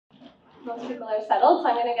Most people are settled, so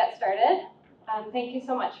I'm going to get started. Thank you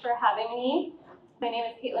so much for having me. My name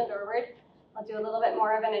is Caitlin Dorward. I'll do a little bit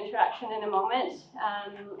more of an introduction in a moment.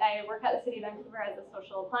 I work at the City of Vancouver as a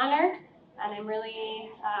social planner, and I'm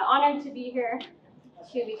really honored to be here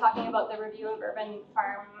to be talking about the review of urban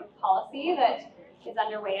farm policy that is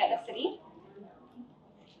underway at the city.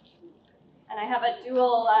 And I have a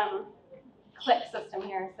dual click system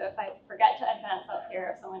here, so if I forget to advance up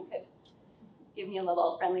here, if someone could give me a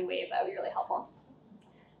little friendly wave, that would be really helpful.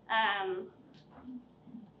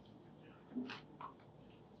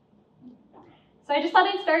 So I just thought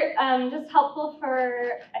I'd start just helpful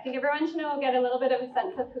for, I think, everyone to know, get a little bit of a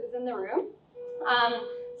sense of who's in the room.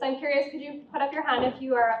 So I'm curious, could you put up your hand if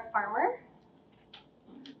you are a farmer?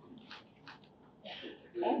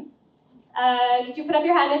 Okay. Could you put up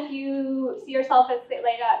your hand if you see yourself as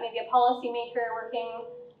like maybe a policymaker working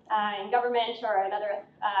in government or another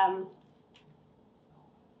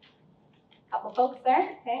couple folks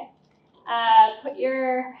there? Okay.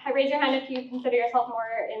 Raise your hand if you consider yourself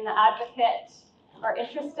more in the advocate or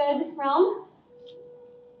interested realm.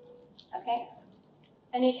 Okay.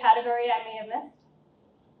 Any category I may have missed?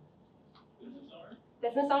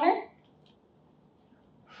 Business owner?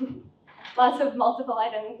 Lots of multiple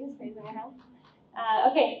identities raising your hand.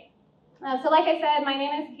 Okay. So like I said, my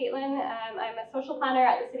name is Caitlin. I'm a social planner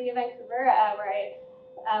at the City of Vancouver, where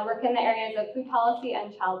I work in the areas of food policy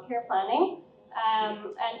and childcare planning.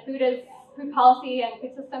 And food policy and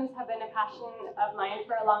food systems have been a passion of mine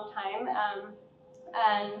for a long time.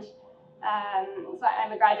 So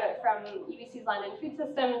I'm a graduate from UBC's London Food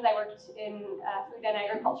Systems. I worked in food and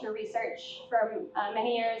agriculture research for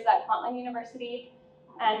many years at Kwantlen University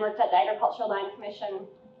and worked at the Agricultural Land Commission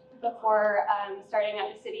before starting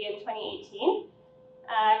at the city in 2018.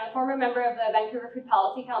 I'm a former member of the Vancouver Food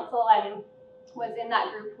Policy Council and was in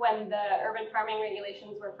that group when the urban farming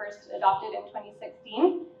regulations were first adopted in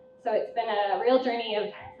 2016. So it's been a real journey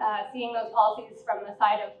of seeing those policies from the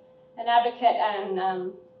side of an advocate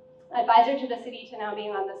and advisor to the city to now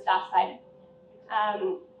being on the staff side.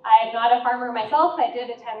 I'm not a farmer myself. I did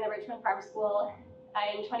attend the Richmond Farm School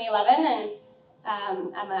in 2011, and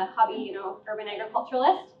I'm a hobby, urban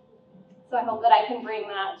agriculturalist. So I hope that I can bring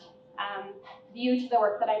that view to the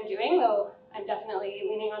work that I'm doing, though I'm definitely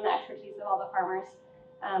leaning on the expertise of all the farmers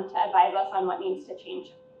to advise us on what needs to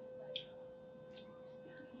change.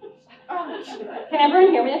 Can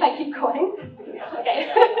everyone hear me if I keep going?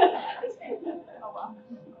 Okay.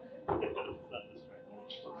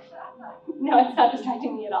 No, it's not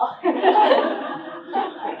distracting me at all.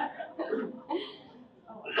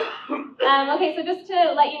 Okay, so just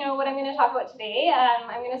to let you know what I'm going to talk about today,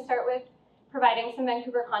 I'm going to start with providing some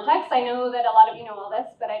Vancouver context. I know that a lot of you know all this,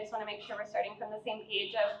 but I just want to make sure we're starting from the same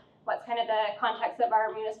page of what's kind of the context of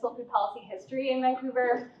our municipal food policy history in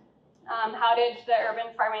Vancouver. How did the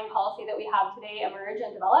urban farming policy that we have today emerge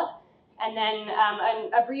and develop? And then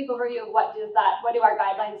a brief overview of what do our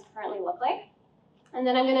guidelines currently look like? And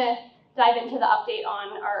then I'm going to dive into the update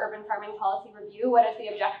on our urban farming policy review. What is the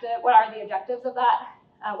objective? What are the objectives of that?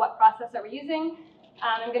 What process are we using?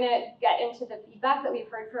 I'm going to get into the feedback that we've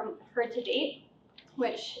heard to date,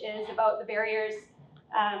 which is about the barriers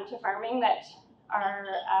to farming that are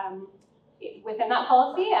within that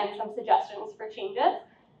policy and some suggestions for changes,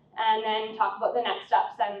 and then talk about the next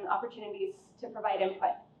steps and opportunities to provide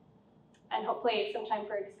input, and hopefully some time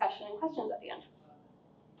for discussion and questions at the end.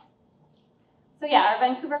 So yeah, our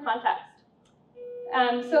Vancouver context.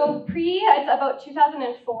 So it's about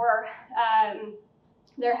 2004,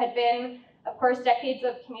 there had been, of course, decades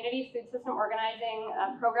of community food system organizing,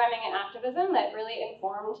 programming, and activism that really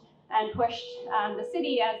informed and pushed the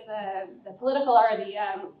city as the political or the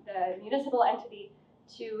municipal entity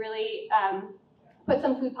to really put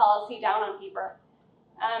some food policy down on paper.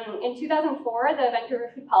 In 2004, the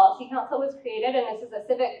Vancouver Food Policy Council was created, and this is a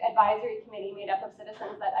civic advisory committee made up of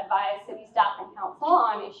citizens that advise city staff and council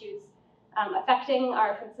on issues affecting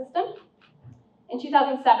our food system. In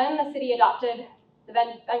 2007, the city adopted the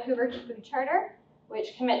Vancouver Food Charter,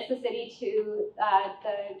 which commits the city to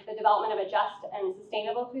the development of a just and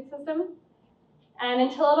sustainable food system. And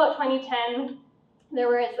until about 2010, there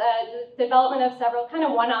was the development of several kind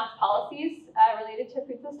of one-off policies related to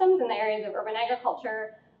food systems in the areas of urban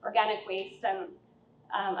agriculture, organic waste, and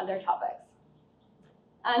other topics.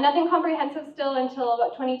 Nothing comprehensive still until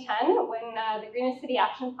about 2010, when the Greenest City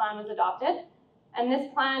Action Plan was adopted. And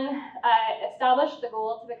this plan established the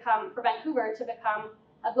goal for Vancouver to become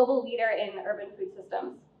a global leader in urban food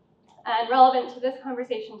systems. And relevant to this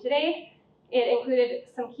conversation today, it included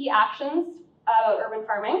some key actions about urban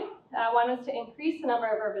farming. One was to increase the number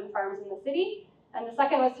of urban farms in the city, and the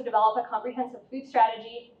second was to develop a comprehensive food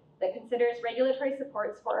strategy that considers regulatory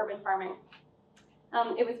supports for urban farming.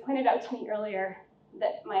 It was pointed out to me earlier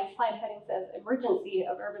that my slide heading says emergency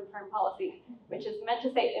of urban farm policy, which is meant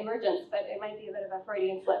to say emergence, but it might be a bit of a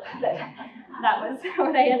Freudian slip that was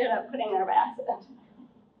what I ended up putting there by accident.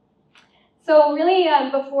 So really,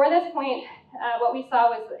 before this point, what we saw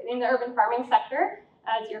was in the urban farming sector,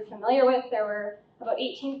 as you're familiar with, there were about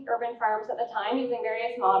 18 urban farms at the time using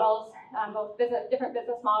various models, both different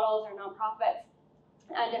business models or nonprofits,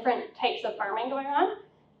 and different types of farming going on.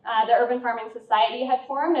 The Urban Farming Society had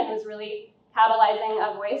formed and was really catalyzing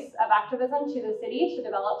a voice of activism to the city to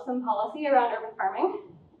develop some policy around urban farming.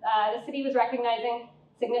 The city was recognizing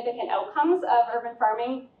significant outcomes of urban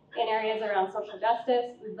farming in areas around social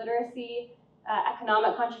justice, food literacy,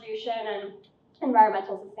 economic contribution, and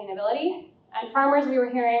environmental sustainability. And farmers, we were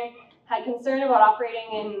hearing, had concern about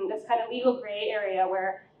operating in this kind of legal gray area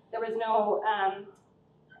where there was no,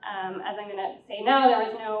 as I'm going to say now, there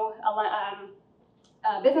was no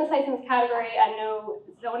business license category and no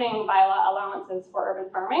zoning bylaw allowances for urban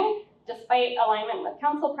farming, despite alignment with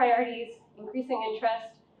council priorities, increasing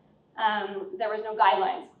interest. There was no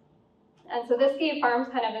guidelines. And so this gave farms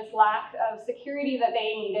kind of this lack of security that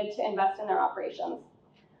they needed to invest in their operations.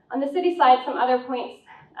 On the city side, some other points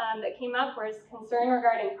that came up was concern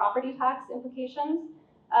regarding property tax implications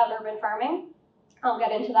of urban farming. I'll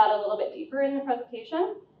get into that a little bit deeper in the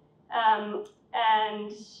presentation.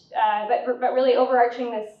 But really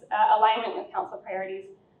overarching this alignment with council priorities.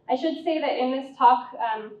 I should say that in this talk,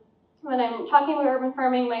 when I'm talking about urban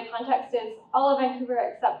farming, my context is all of Vancouver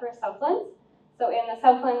except for Southlands. So in the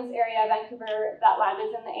Southlands area of Vancouver, that land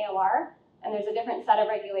is in the ALR, and there's a different set of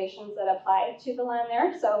regulations that apply to the land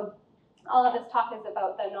there. So all of this talk is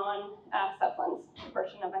about the non-Southlands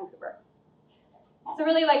portion of Vancouver. So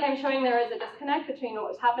really, like I'm showing, there is a disconnect between what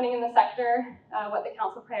was happening in the sector, what the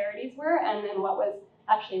council priorities were, and then what was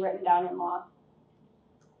actually written down in law.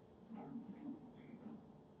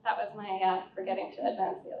 That was my forgetting to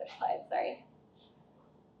advance the other slide, sorry.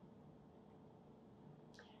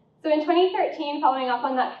 So in 2013, following up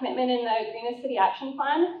on that commitment in the Greenest City Action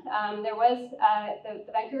Plan, there was the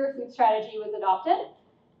Vancouver Food Strategy was adopted.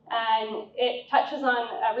 And it touches on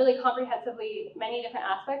really comprehensively many different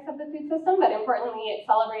aspects of the food system, but importantly, it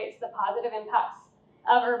celebrates the positive impacts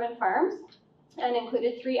of urban farms and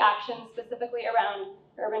included 3 actions specifically around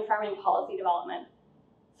urban farming policy development.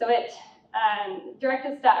 So it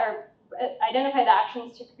identified the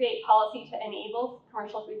actions to create policy to enable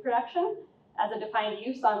commercial food production as a defined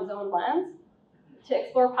use on zoned lands, to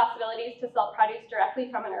explore possibilities to sell produce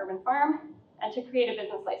directly from an urban farm, and to create a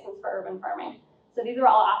business license for urban farming. So these are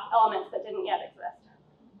all elements that didn't yet exist.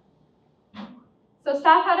 So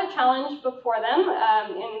staff had a challenge before them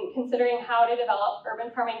in considering how to develop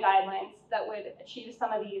urban farming guidelines that would achieve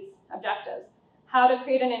some of these objectives. How to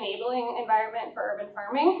create an enabling environment for urban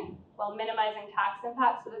farming while minimizing tax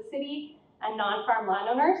impacts to the city and non-farm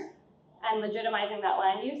landowners and legitimizing that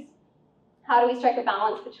land use. How do we strike a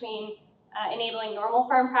balance between enabling normal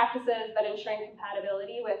farm practices but ensuring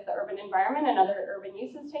compatibility with the urban environment and other urban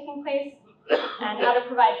uses taking place? And how to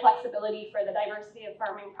provide flexibility for the diversity of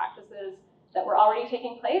farming practices that were already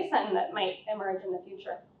taking place and that might emerge in the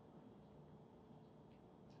future.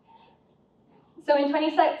 So in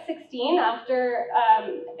 2016, after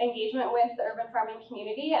engagement with the urban farming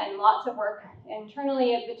community and lots of work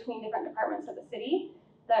internally between different departments of the city,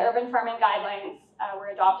 the urban farming guidelines were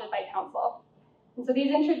adopted by council. And so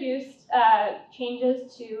these introduced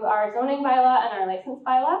changes to our zoning bylaw and our license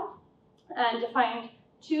bylaw and defined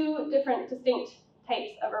 2 different distinct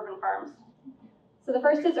types of urban farms. So the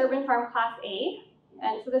first is urban farm class A,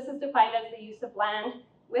 and so this is defined as the use of land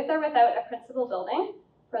with or without a principal building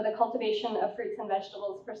for the cultivation of fruits and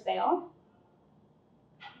vegetables for sale.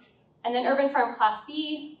 And then urban farm class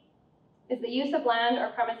B is the use of land or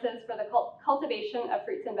premises for the cultivation of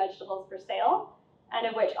fruits and vegetables for sale, and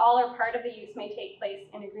of which all or part of the use may take place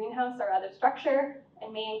in a greenhouse or other structure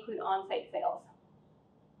and may include on-site sales.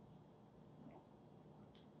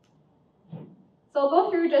 So I'll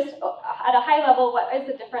go through just at a high level what is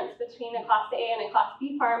the difference between a Class A and a Class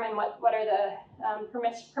B farm and what are the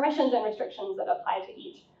permissions and restrictions that apply to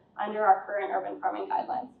each under our current urban farming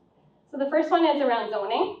guidelines. So the first one is around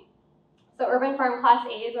zoning. So urban farm Class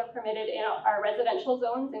A's are permitted in our residential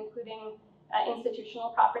zones, including institutional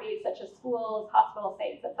properties such as schools, hospital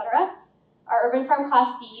sites, etc. Our urban farm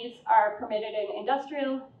Class B's are permitted in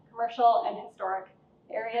industrial, commercial, and historic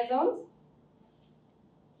area zones.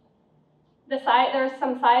 There are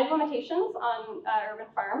some size limitations on urban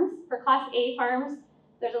farms. For Class A farms,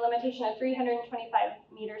 there's a limitation of 325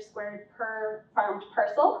 meters squared per farmed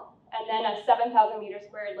parcel, and then a 7,000 meters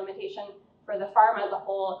squared limitation for for the farm as a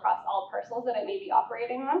whole across all parcels that it may be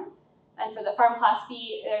operating on. And for the farm class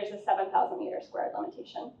B, there's a 7,000 meter squared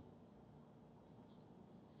limitation.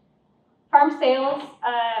 Farm sales,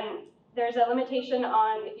 there's a limitation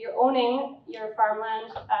on if you're owning your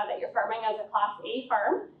farmland that you're farming as a class A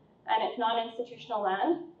farm, and it's non-institutional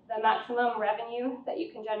land, the maximum revenue that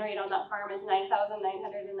you can generate on that farm is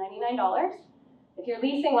 $9,999. If you're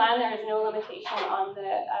leasing land, there is no limitation on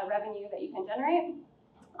the revenue that you can generate.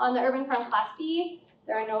 On the urban farm class B,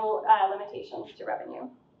 there are no limitations to revenue.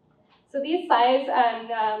 So these size and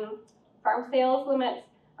farm sales limits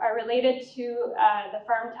are related to the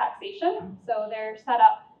farm taxation. So they're set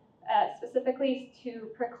up specifically to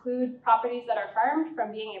preclude properties that are farmed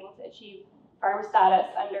from being able to achieve farm status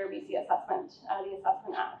under BC Assessment, the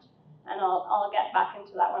Assessment Act. And I'll get back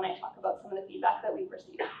into that when I talk about some of the feedback that we've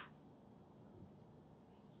received.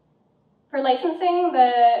 For licensing,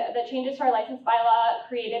 the changes to our license bylaw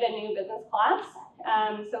created a new business class.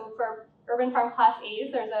 So for urban farm class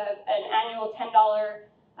A's, there's an annual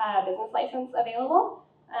 $10 business license available.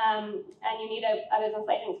 And you need a business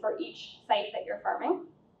license for each site that you're farming.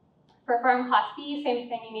 For farm class B, same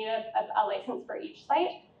thing, you need a license for each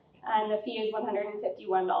site. And the fee is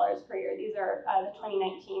 $151 per year. These are the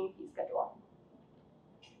 2019 fee schedule.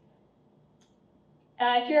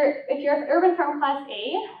 If you're urban farm class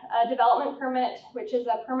A, a development permit, which is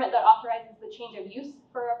a permit that authorizes the change of use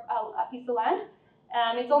for a piece of land,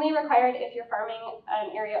 it's only required if you're farming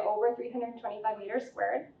an area over 325 meters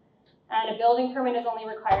squared. And a building permit is only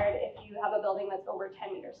required if you have a building that's over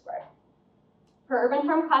 10 meters squared. For urban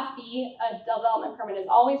farm class B, a development permit is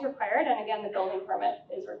always required, and again, the building permit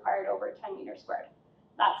is required over 10 meters squared.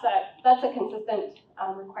 That's a consistent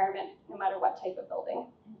requirement no matter what type of building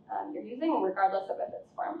you're using, regardless of if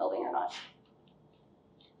it's farm building or not.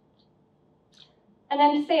 And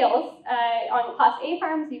then sales. On class A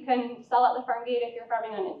farms, you can sell at the farm gate if you're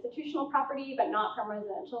farming on institutional property, but not from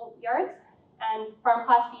residential yards. And farm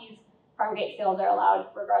class B's, farm gate sales are allowed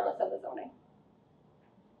regardless of the zoning.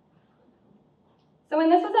 So when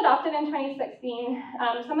this was adopted in 2016,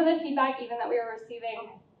 some of the feedback even that we were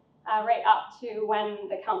receiving right up to when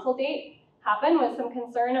the council date happened was some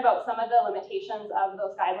concern about some of the limitations of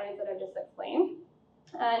those guidelines that I've just explained.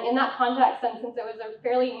 And in that context, and since it was a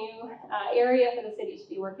fairly new area for the city to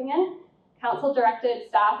be working in, council directed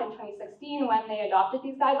staff in 2016 when they adopted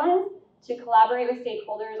these guidelines to collaborate with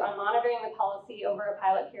stakeholders on monitoring the policy over a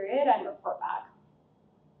pilot period and report back.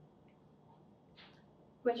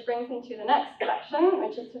 Which brings me to the next section,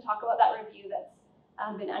 which is to talk about that review that's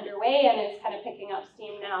been underway and is kind of picking up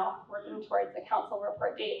steam now, working towards the council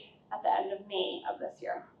report date at the end of May of this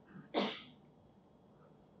year.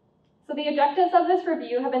 So the objectives of this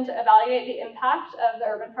review have been to evaluate the impact of the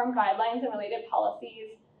urban farm guidelines and related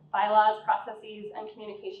policies, bylaws, processes, and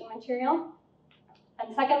communication material.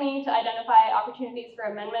 And secondly, to identify opportunities for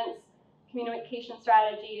amendments, communication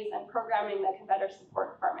strategies, and programming that can better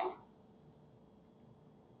support farming.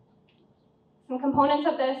 Some components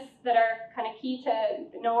of this that are kind of key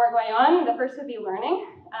to know what's going on. The first would be learning.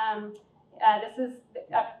 This is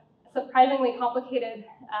a surprisingly complicated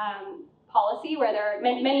policy where there are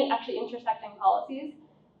many actually intersecting policies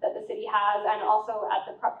that the city has, and also at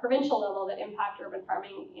the provincial level that impact urban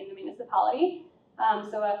farming in the municipality.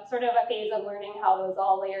 So a sort of a phase of learning how those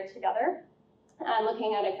all layer together and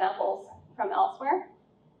looking at examples from elsewhere.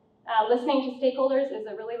 Listening to stakeholders is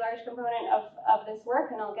a really large component of this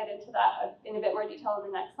work, and I'll get into that in a bit more detail in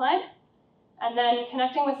the next slide. And then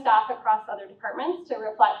connecting with staff across other departments to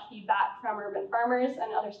reflect feedback from urban farmers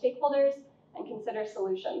and other stakeholders and consider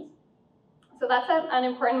solutions. So that's an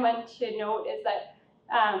important one to note, is that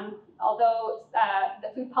although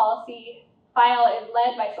the food policy file is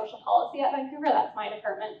led by social policy at Vancouver, that's my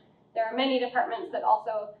department, there are many departments that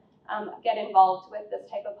also get involved with this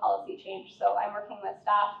type of policy change. So I'm working with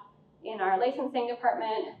staff in our licensing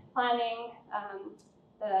department, planning,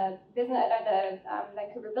 the business, the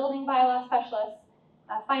Vancouver building bylaw specialists,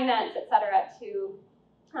 finance, etc., to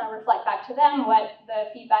reflect back to them what the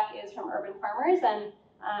feedback is from urban farmers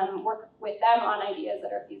and work with them on ideas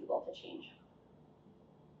that are feasible to change.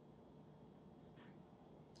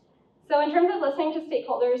 So in terms of listening to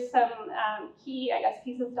stakeholders, some key,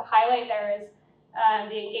 pieces to highlight there is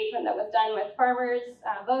the engagement that was done with farmers,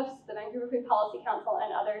 VUFF, the Vancouver Food Policy Council,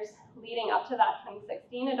 and others leading up to that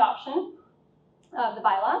 2016 adoption of the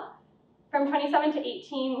bylaw. From 2017 to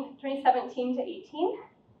 18,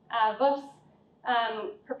 VUFF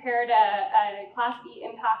prepared a Class B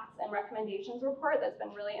impacts and recommendations report that's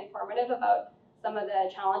been really informative about some of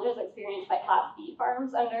the challenges experienced by Class B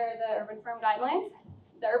farms under the urban farm guidelines.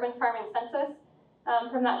 The urban farming census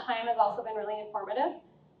from that time has also been really informative.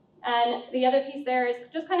 And the other piece there is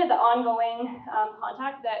just kind of the ongoing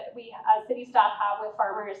contact that we as city staff have with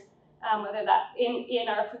farmers, whether that's in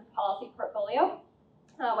our food policy portfolio,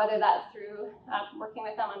 whether that's through working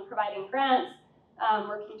with them on providing grants,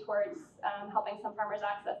 working towards helping some farmers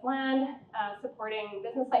access land, supporting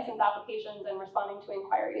business license applications, and responding to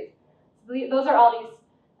inquiries. So those are all these,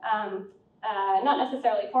 not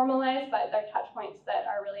necessarily formalized, but they're touch points that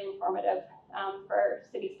are really informative for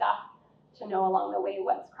city staff to know along the way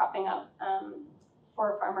what's cropping up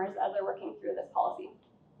for farmers as they're working through this policy.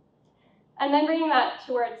 And then bringing that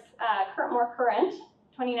towards more current,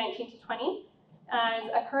 2019 to 20,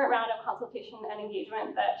 is a current round of consultation and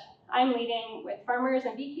engagement that I'm leading with farmers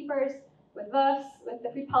and beekeepers, with VUFFs, with the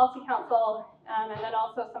Food Policy Council, and then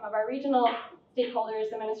also some of our regional stakeholders,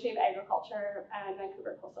 the Ministry of Agriculture and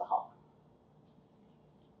Vancouver Coastal Health.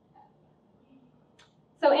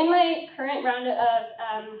 So in my current round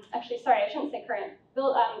of, actually, sorry, I shouldn't say current,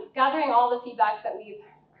 gathering all the feedback that we've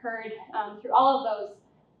heard through all of those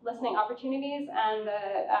listening opportunities and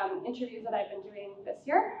the interviews that I've been doing this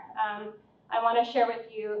year, I want to share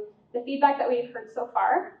with you the feedback that we've heard so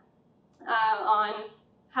far on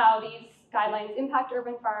how these guidelines impact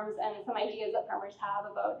urban farms and some ideas that farmers have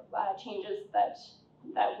about changes that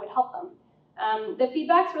would help them. The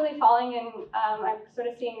feedback's really falling in, I'm sort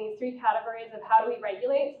of seeing these three categories of how do we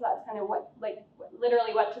regulate, so that's kind of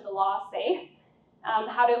literally what does the law say?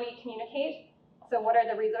 How do we communicate? So what are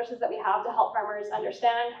the resources that we have to help farmers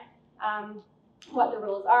understand what the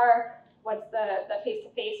rules are? What's the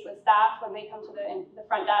face-to-face with staff when they come to the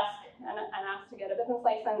front desk and ask to get a business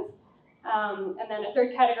license? And then a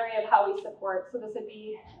third category of how we support. So this would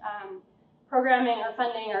be programming or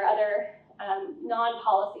funding or other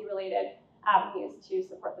non-policy related avenues to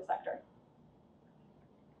support the sector.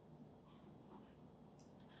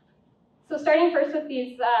 So starting first with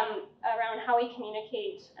these around how we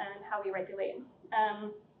communicate and how we regulate.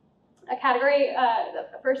 A category, a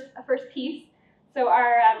first piece. So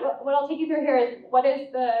what I'll take you through here is what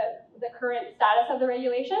is the current status of the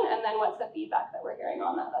regulation, and then what's the feedback that we're hearing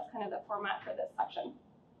on that. That's kind of the format for this section.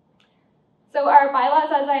 So our bylaws,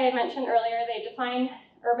 as I mentioned earlier, they define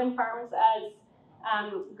urban farms as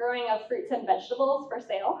growing of fruits and vegetables for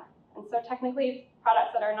sale. And so technically,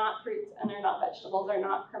 products that are not fruits and are not vegetables are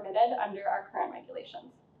not permitted under our current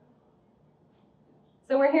regulations.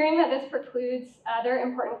 So we're hearing that this precludes other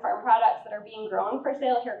important farm products that are being grown for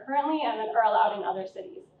sale here currently and that are allowed in other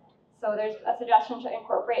cities. So there's a suggestion to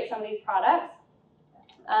incorporate some of these products.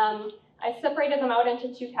 I separated them out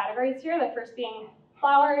into two categories here, the first being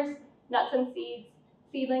flowers, nuts and seeds,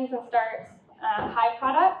 seedlings and starts, hive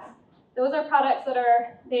products. Those are products that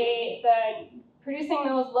are, producing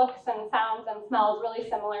those looks and sounds and smells really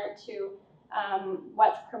similar to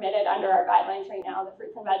what's permitted under our guidelines right now, the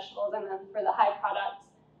fruits and vegetables, and then for the hive products,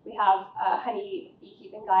 we have honey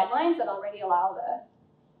beekeeping guidelines that already allow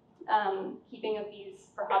the keeping of bees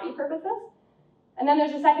for hobby purposes. And then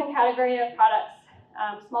there's a second category of products,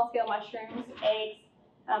 small-scale mushrooms, eggs,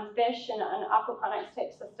 fish, and an aquaponics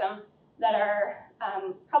type system that are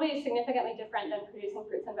probably significantly different than producing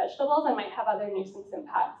fruits and vegetables and might have other nuisance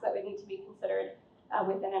impacts that would need to be considered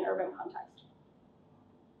within an urban context.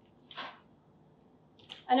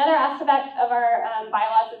 Another aspect of our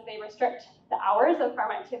bylaws is they restrict the hours of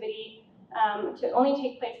farm activity to only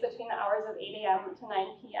take place between the hours of 8 a.m. to 9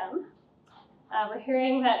 p.m. We're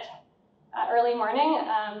hearing that early morning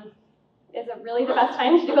is really the best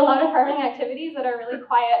time to do a lot of farming activities that are really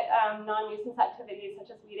quiet, non-nuisance activities such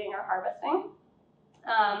as weeding or harvesting.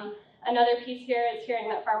 Another piece here is hearing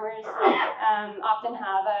that farmers often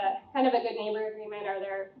have a kind of a good neighbor agreement or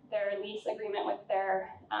their lease agreement with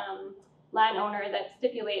their landowner that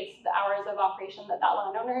stipulates the hours of operation that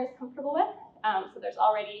landowner is comfortable with. So there's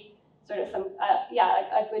already sort of some,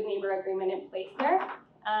 a good neighbor agreement in place there.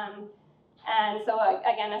 And so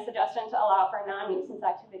again, a suggestion to allow for non-nuisance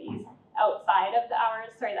activities outside of the hours,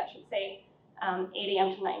 that should say 8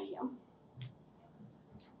 a.m. to 9 p.m.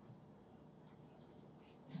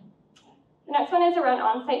 The next one is around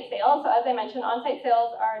on-site sales. So as I mentioned, on-site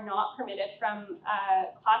sales are not permitted from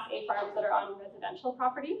Class A farms that are on residential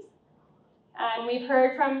properties. And we've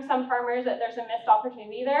heard from some farmers that there's a missed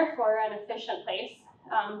opportunity there for an efficient place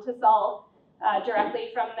to sell directly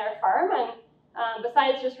from their farm. And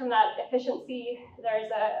besides just from that efficiency,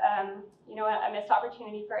 there's a missed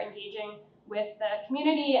opportunity for engaging with the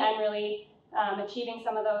community and really achieving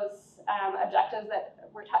some of those objectives that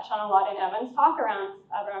were touched on a lot in Evan's talk around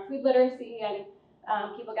food literacy and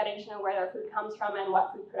people getting to know where their food comes from and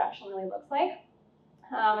what food production really looks like.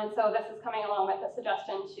 And so this is coming along with a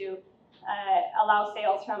suggestion to allow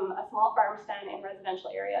sales from a small farm stand in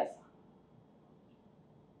residential areas.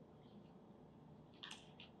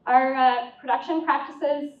 Our production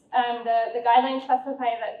practices, the guidelines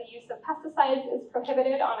specify that the use of pesticides is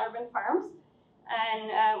prohibited on urban farms.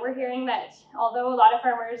 And we're hearing that although a lot of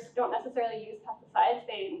farmers don't necessarily use pesticides,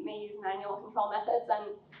 they may use manual control methods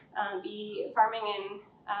and be farming in,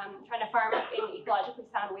 trying to farm in ecologically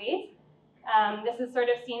sound ways. This is sort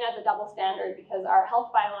of seen as a double standard because our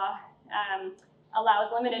health bylaw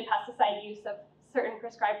allows limited pesticide use of certain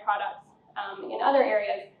prescribed products in other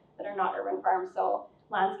areas that are not urban farms, so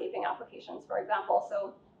landscaping applications, for example.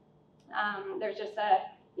 So there's just a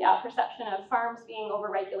perception of farms being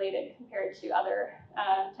overregulated compared to other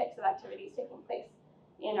types of activities taking place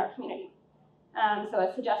in our community. So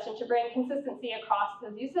a suggestion to bring consistency across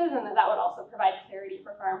those uses, and that would also provide clarity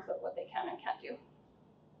for farms of what they can and can't do.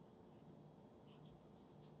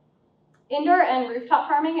 Indoor and rooftop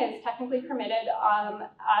farming is technically permitted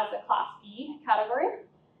as a Class B category.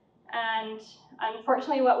 And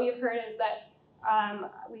unfortunately, what we've heard is that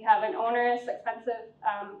we have an onerous, expensive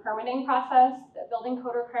permitting process. The building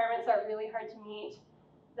code requirements are really hard to meet.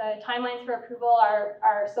 The timelines for approval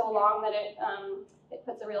are so long that it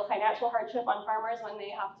puts a real financial hardship on farmers when they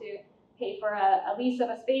have to pay for a lease of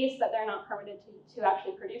a space that they're not permitted to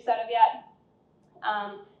actually produce out of yet.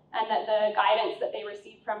 And that the guidance that they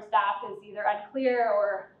receive from staff is either unclear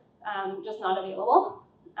or just not available.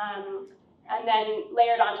 And then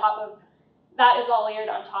layered on top of, that is all layered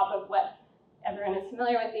on top of what everyone is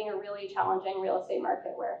familiar with being a really challenging real estate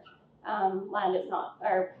market where land is not,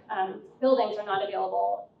 or buildings are not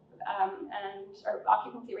available and or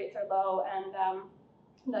occupancy rates are low and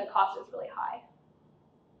the cost is really high.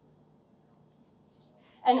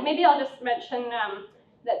 And maybe I'll just mention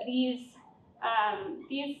that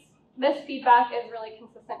this feedback is really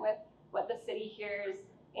consistent with what the city hears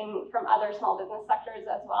from other small business sectors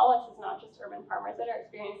as well. This is not just urban farmers that are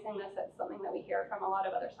experiencing this, it's something that we hear from a lot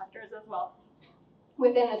of other sectors as well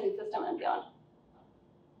within the food system and beyond.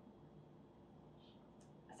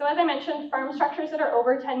 So as I mentioned, farm structures that are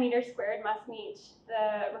over 10 meters squared must meet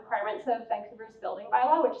the requirements of Vancouver's building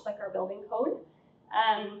bylaw, which is like our building code.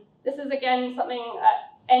 This is again something,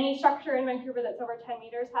 any structure in Vancouver that's over 10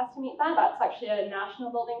 meters has to meet that. That's actually a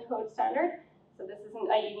national building code standard. So this isn't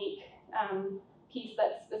a unique piece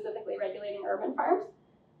that's specifically regulating urban farms.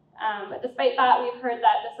 But despite that, we've heard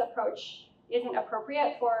that this approach isn't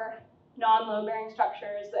appropriate for non-load-bearing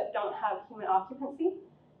structures that don't have human occupancy.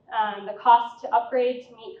 The cost to upgrade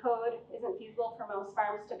to meet code isn't feasible for most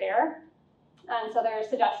farms to bear. And so there are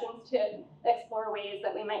suggestions to explore ways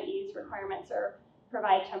that we might ease requirements or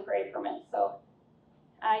provide temporary permits. So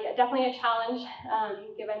yeah, definitely a challenge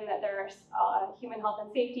given that there's human health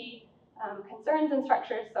and safety concerns in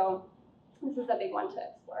structures. So this is a big one to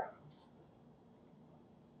explore.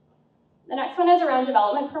 The next one is around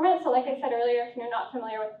development permits. So like I said earlier, if you're not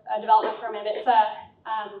familiar with a development permit, it's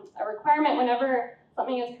a requirement whenever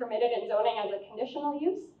something is permitted in zoning as a conditional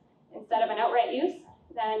use instead of an outright use.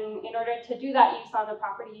 Then in order to do that use on the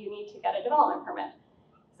property, you need to get a development permit.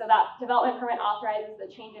 So that development permit authorizes the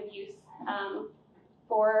change of use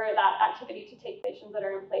for that activity to take place that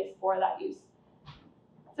are in place for that use.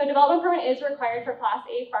 So development permit is required for Class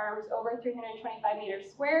A farms over 325 meters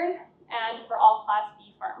squared and for all Class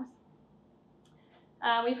B farms.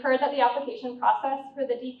 We've heard that the application process for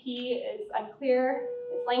the DP is unclear,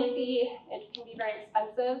 it's lengthy, it can be very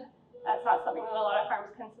expensive. That's not something that a lot of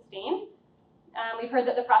farms can sustain. We've heard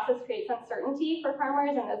that the process creates uncertainty for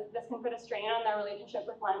farmers and this can put a strain on their relationship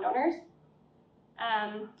with landowners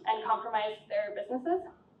and compromise their businesses.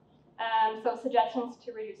 So suggestions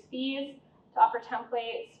to reduce fees, to offer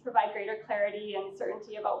templates, provide greater clarity and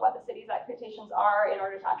certainty about what the city's expectations are in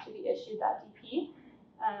order to actually be issued that DP.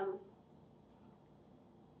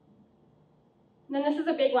 And then this is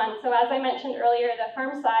a big one. So as I mentioned earlier, the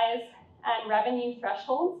farm size and revenue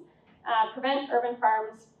thresholds prevent urban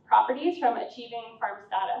farms properties from achieving farm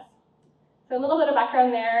status. So a little bit of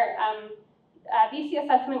background there. VC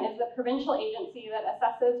Assessment is the provincial agency that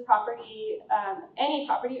assesses property, any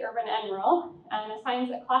property, urban and rural, and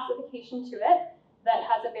assigns a classification to it that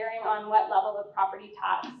has a bearing on what level of property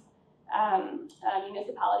tax a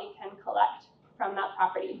municipality can collect from that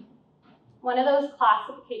property. One of those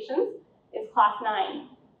classifications is Class 9,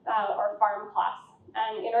 or farm class.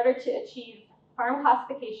 And in order to achieve farm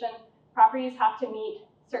classification, properties have to meet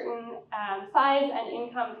certain size and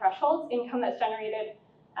income thresholds, income that's generated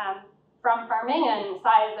from farming and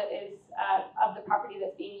size that is of the property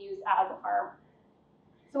that's being used as a farm.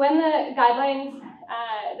 So when the guidelines,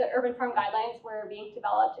 the urban farm guidelines were being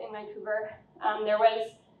developed in Vancouver, there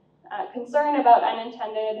was concern about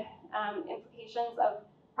unintended implications of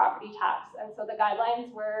property tax. And so the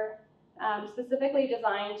guidelines were specifically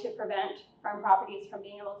designed to prevent farm properties from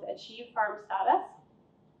being able to achieve farm status.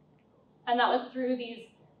 And that was through these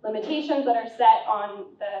limitations that are set on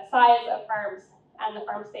the size of farms and the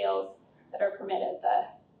farm sales that are permitted. The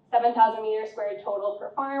 7,000 meters squared total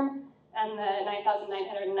per farm and the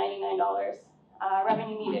 $9,999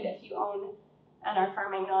 revenue needed if you own and are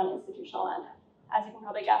farming non-institutional land. As you can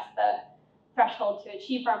probably guess, the threshold to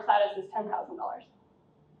achieve farm status is $10,000.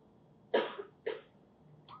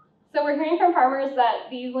 So we're hearing from farmers that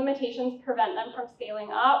these limitations prevent them from scaling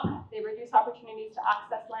up. They reduce opportunities to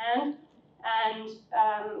access land, and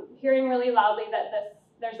hearing really loudly that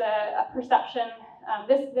there's a perception,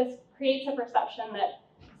 this creates a perception that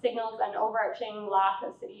signals an overarching lack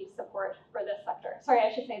of city support for this sector. Sorry,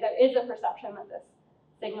 I should say there is a perception that this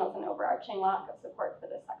signals an overarching lack of support for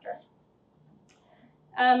this sector.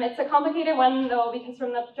 It's a complicated one though, because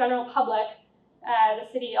from the general public, the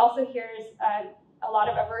city also hears a lot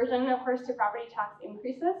of aversion, of course, to property tax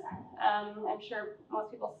increases. I'm sure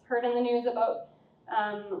most people heard in the news about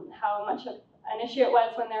how much of an issue it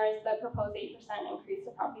was when there was the proposed 8% increase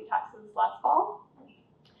of property taxes last fall.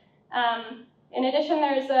 In addition,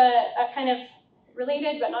 there's a kind of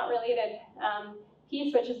related but not related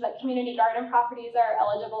piece, which is that community garden properties are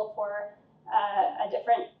eligible for a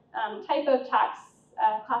different type of tax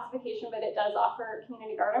classification, but it does offer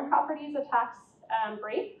community garden properties a tax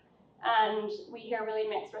break. And we hear really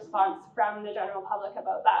mixed response from the general public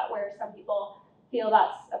about that, where some people feel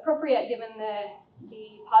that's appropriate given the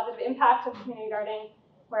positive impact of community gardening,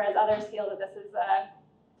 whereas others feel that this is a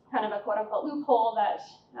kind of a quote-unquote loophole that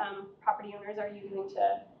property owners are using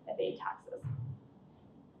to evade taxes.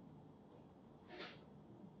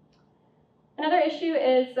 Another issue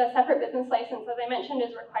is a separate business license, as I mentioned,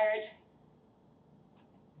 is required.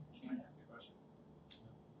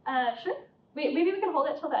 Sure. Maybe we can hold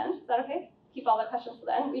it till then. Is that okay? Keep all the questions till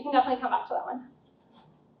then. We can definitely come back to that one.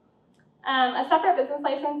 A separate business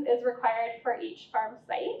license is required for each farm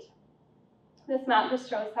site. This map just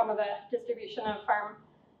shows some of the distribution of farm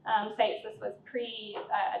sites. This was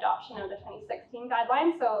pre-adoption of the 2016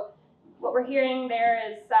 guidelines. So what we're hearing there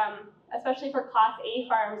is, especially for Class A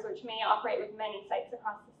farms, which may operate with many sites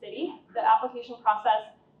across the city, the application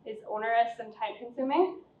process is onerous and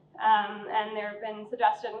time-consuming. And there have been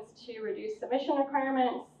suggestions to reduce submission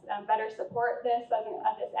requirements, better support this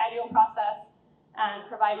as this annual process, and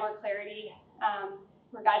provide more clarity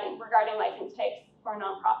regarding license types for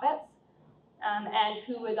nonprofits and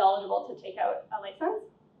who is eligible to take out a license.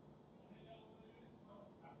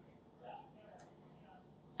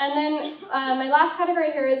 And then my last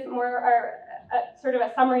category here is more sort of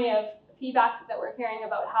a summary of feedback that we're hearing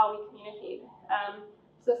about how we communicate.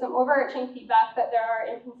 So some overarching feedback that there are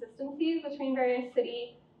inconsistencies between various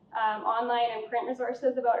city online and print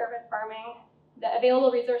resources about urban farming. The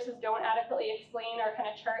available resources don't adequately explain or kind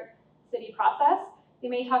of chart city process. They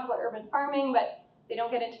may talk about urban farming, but they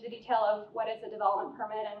don't get into the detail of what is a development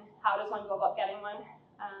permit and how does one go about getting one.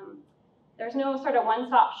 There's no sort of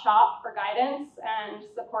one-stop shop for guidance and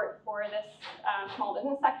support for this small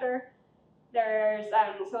business sector. There's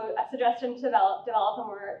so a suggestion to develop a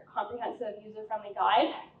more comprehensive, user-friendly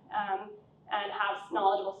guide and have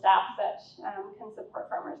knowledgeable staff that can support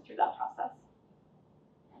farmers through that process.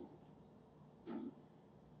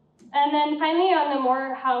 And then finally, on the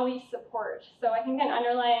more how we support. So I think an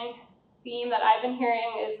underlying theme that I've been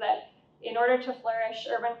hearing is that in order to flourish,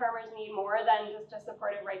 urban farmers need more than just a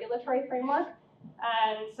supportive regulatory framework.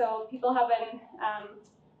 And so people have been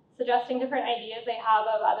suggesting different ideas they have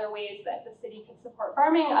of other ways that the city can support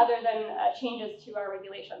farming other than changes to our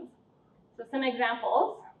regulations. So some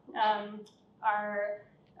examples are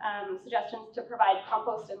suggestions to provide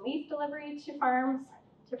compost and leaf delivery to farms,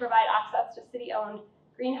 to provide access to city-owned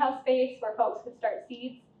greenhouse space where folks could start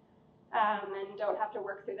seeds and don't have to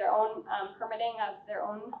work through their own permitting of their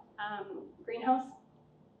own greenhouse,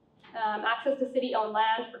 access to city-owned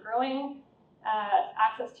land for growing,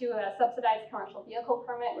 access to a subsidized commercial vehicle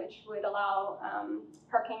permit, which would allow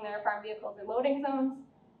parking their farm vehicles in loading zones.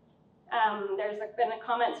 There's been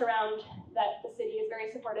comments around that the city is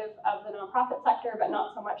very supportive of the nonprofit sector, but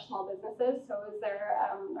not so much small businesses. So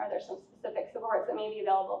are there some specific supports that may be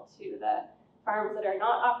available to the farms that are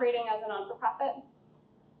not operating as a non-for-profit?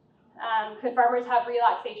 Could farmers have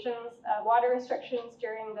relaxations of water restrictions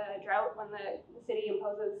during the drought when the city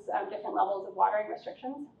imposes different levels of watering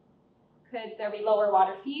restrictions? Could there be lower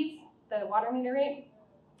water fees, the water meter rate,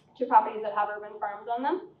 to properties that have urban farms on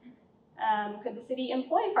them? Could the city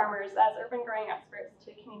employ farmers as urban growing experts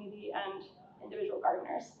to community and individual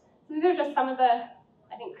gardeners? So these are just some of the,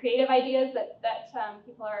 I think, creative ideas that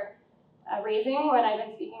people are raising when I've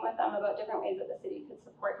been speaking with them about different ways that the city could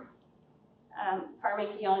support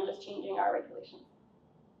farming beyond just changing our regulations.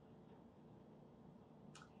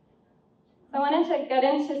 So I wanted to get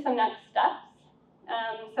into some next steps.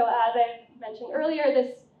 So as I mentioned earlier,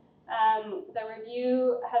 the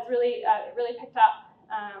review has really picked up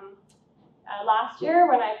last year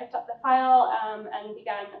when I picked up the file and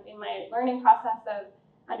began in my learning process of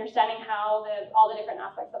understanding how all the different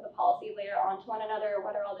aspects of the policy layer onto one another,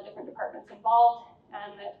 what are all the different departments involved,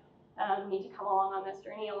 and that need to come along on this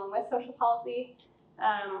journey along with social policy.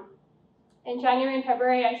 In January and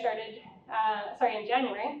February, I started, in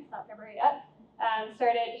January, it's not February yet,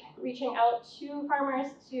 started reaching out to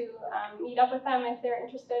farmers to meet up with them if they're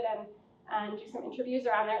interested and do some interviews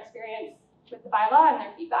around their experience with the bylaw and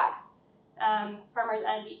their feedback, farmers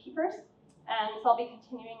and beekeepers. And so I'll be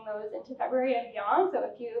continuing those into February and beyond. So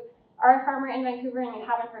if you are a farmer in Vancouver and you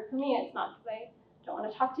haven't heard from me, it's not because I don't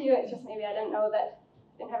want to talk to you, it's just maybe I didn't know that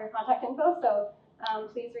you didn't have your contact info, so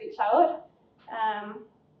please reach out.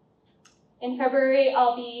 In February,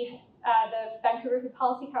 I'll be the Vancouver Food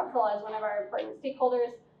Policy Council as one of our important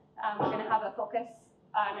stakeholders. We're going to have a focus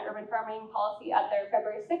on urban farming policy at their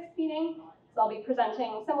February 6th meeting. So I'll be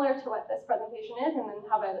presenting similar to what this presentation is, and then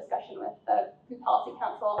have a discussion with the Food Policy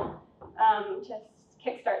Council to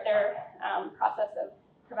kickstart their process of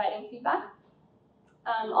providing feedback.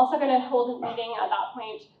 Also going to hold a meeting at that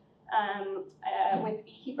point with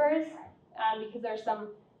beekeepers because there's some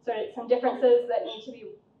differences that need to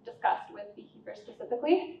be discussed with beekeepers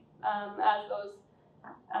specifically, as those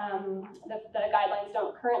the guidelines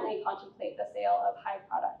don't currently contemplate the sale of hive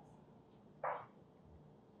products.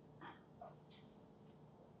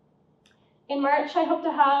 In March, I hope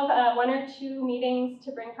to have 1 or 2 meetings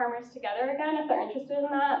to bring farmers together again if they're interested in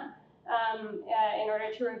that, in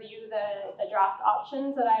order to review the draft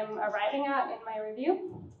options that I'm arriving at in my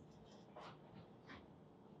review.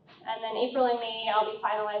 And then April and May, I'll be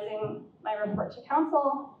finalizing my report to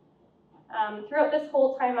council. Throughout this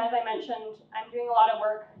whole time, as I mentioned, I'm doing a lot of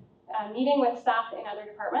work meeting with staff in other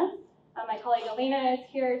departments. My colleague Elena is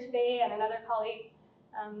here today, and another colleague,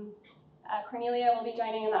 Cornelia, will be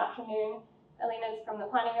joining in the afternoon. Elena's from the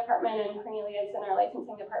planning department, and Cornelia is in our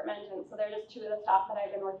licensing department, and so they're just 2 of the staff that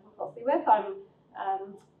I've been working closely with on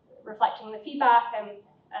reflecting the feedback and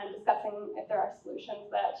discussing if there are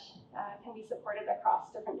solutions that can be supported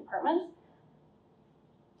across different departments.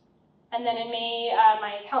 And then in May,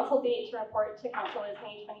 my council date to report to council is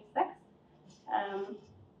May 26th.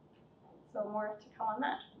 So more to come on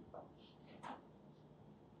that.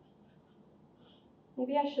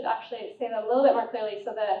 Maybe I should actually say that a little bit more clearly.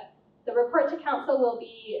 So the report to council will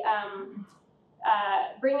be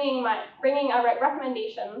bringing our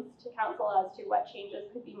recommendations to council as to what changes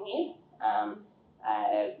could be made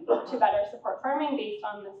to better support farming based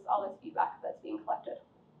on all this feedback that's being collected.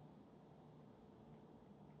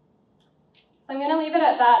 So I'm going to leave it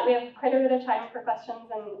at that. We have quite a bit of time for questions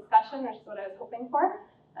and discussion, which is what I was hoping for.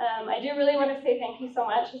 I do really want to say thank you so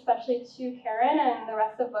much, especially to Karen and the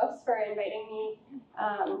rest of VUFF for inviting me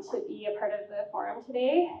to be a part of the forum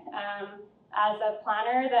today. As a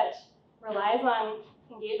planner that relies on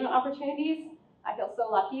engagement opportunities, I feel so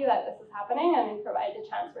lucky that this is happening and provides a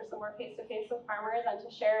chance for some more face-to-face with farmers and to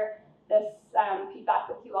share this feedback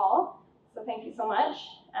with you all. So thank you so much.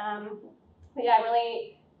 But yeah, I'm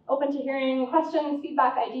really open to hearing questions,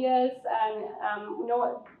 feedback, ideas, and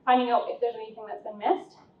finding out if there's anything that's been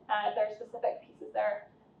missed, if there are specific pieces there.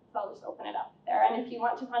 So I'll just open it up there. And if you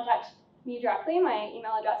want to contact me directly, my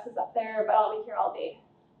email address is up there, but I'll be here all day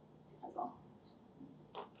as well.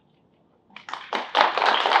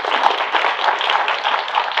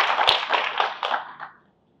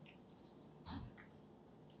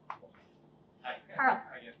 Carl.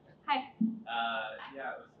 Hi.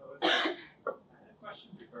 Yeah, so I had a question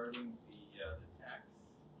regarding the tax,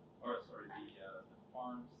 or sorry, the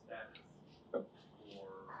farm status for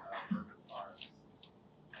urban farms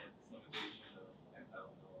and its limitation of $10,000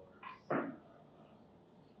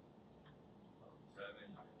 of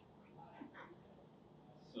revenue.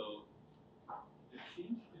 So it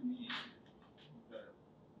seems to me that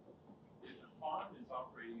if a farm is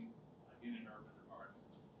operating in an urban environment,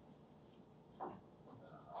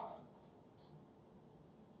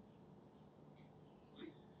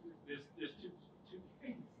 there's two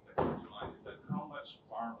things that come to mind. Is that how much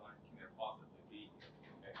farmland can there possibly be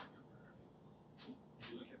in Vancouver? If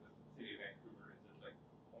you look at the city of Vancouver, it's like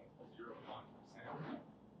 0.01%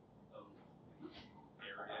 of the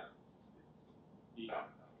area being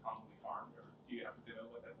commonly farmed. Or do you happen to know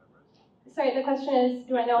what that number is? Sorry, the question is,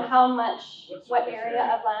 do I know how much, what area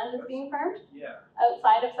of land is being farmed? Yeah.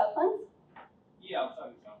 Outside of Southlands? Yeah,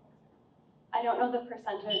 outside of Southlands. I don't know the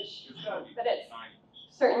percentage, It's got to be but it's 90%.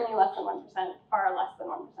 certainly less than 1%, far less than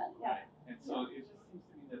 1%. Yeah. Right. And so it just seems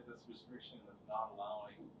to me that this restriction of not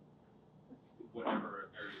allowing whatever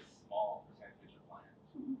a very small percentage of land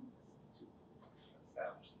to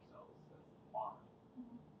establish themselves as a farm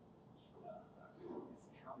is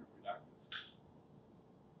counterproductive.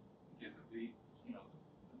 Because of the,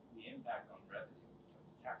 the impact on revenue,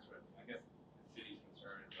 tax revenue. I guess the city's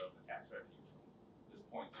concerned about the tax revenue from this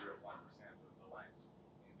 0.01% of the land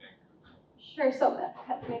in Vancouver. Sure. So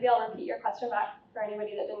maybe I'll repeat your question back for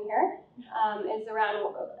anybody that didn't hear. Is around,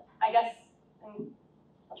 I guess, and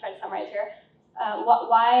I'll try to summarize here.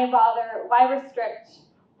 Why restrict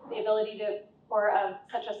the ability for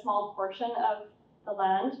such a small portion of the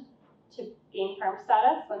land to gain farm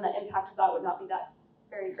status when the impact of that would not be that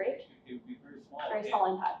very great? It would be very small. Very small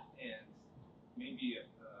impact. And maybe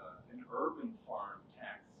an urban farm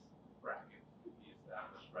tax bracket could be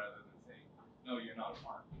established rather than saying, no, you're not a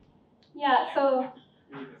farm. Yeah, so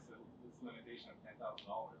This limitation of $10,000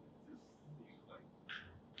 just seems like,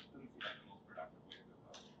 doesn't seem like the most productive way to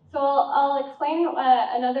go. So I'll explain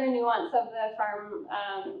another nuance of the farm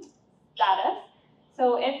status.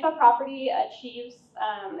 So if a property achieves,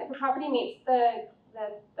 if a property meets the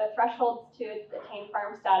thresholds to attain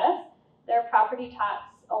farm status, their property tax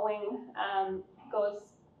owing goes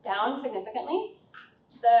down significantly.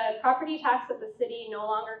 The property tax that the city no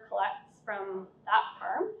longer collects from that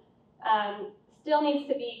farm still needs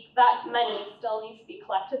to be, that money still needs to be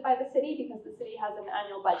collected by the city because the city has an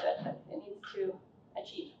annual budget that it needs to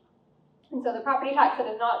achieve. And so the property tax that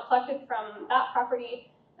is not collected from that property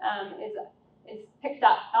is picked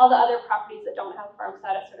up. All the other properties that don't have farm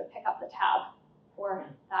status sort of pick up the tab for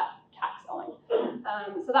that tax owing.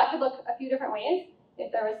 So that could look a few different ways. If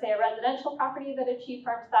there was, say, a residential property that achieved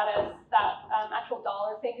farm status, that actual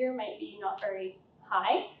dollar figure might be not very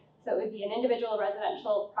high. So it would be an individual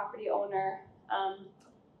residential property owner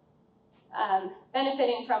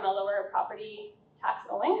benefiting from a lower property tax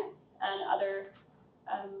owing and other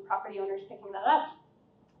property owners picking that up.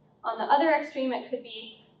 On the other extreme, it could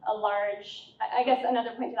be a large, I guess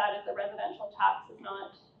another point to that is the residential tax is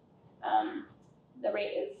not, the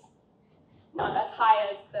rate is not as high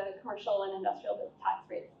as the commercial and industrial tax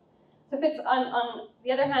rates. So if it's on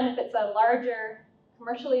the other hand, if it's a larger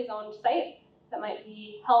commercially zoned site that might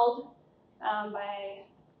be held by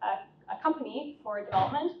a company for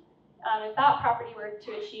development, if that property were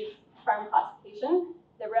to achieve farm classification,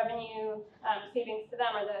 the revenue savings to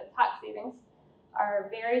them, or the tax savings, are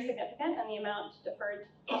very significant, and the amount deferred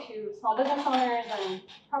to small business owners and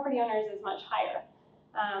property owners is much higher.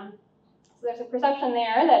 So there's a perception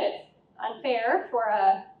there that it's unfair for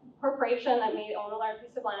a corporation that may own a large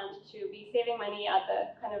piece of land to be saving money at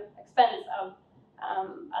the kind of expense of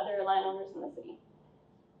other landowners in the city.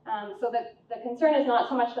 So the concern is not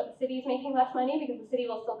so much that the city is making less money, because the city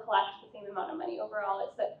will still collect the same amount of money overall.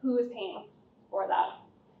 It's that who is paying for that.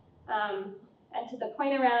 And to the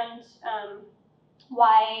point around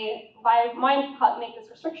why make this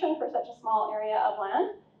restriction for such a small area of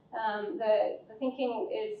land, the thinking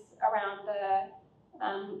is around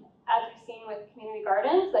as we've seen with community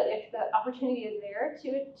gardens, that if the opportunity is there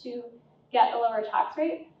to get a lower tax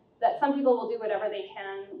rate, that some people will do whatever they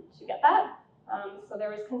can to get that. So there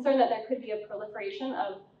was concern that there could be a proliferation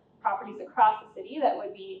of properties across the city that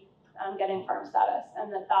would be getting farm status,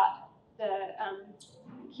 and that the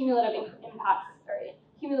cumulative impacts, or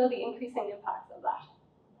cumulatively increasing impacts of that.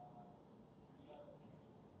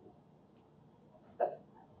 But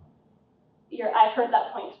I've heard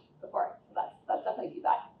that point before, so that's definitely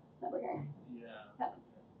feedback that we're hearing. Yeah.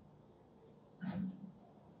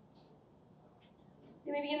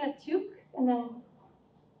 Maybe in the Tuke, and then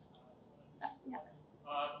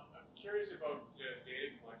I'm curious about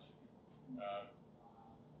data collection,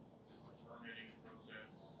 permitting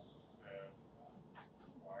process,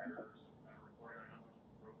 wires, kind of reporting on how much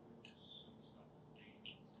produce and stuff is being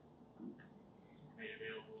made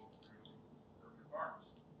available through urban farms.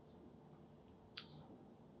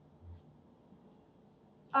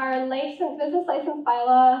 our business license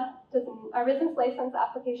bylaw doesn't, our business license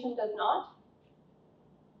application does not.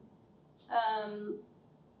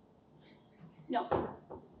 No.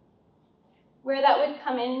 Where that would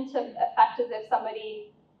come into effect is if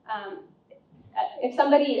somebody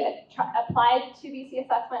applied to BC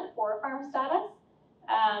assessment for farm status,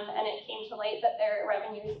 and it came to light that their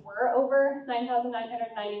revenues were over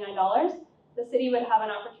 $9,999, the city would have an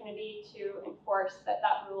opportunity to enforce that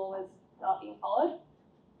rule was not being followed.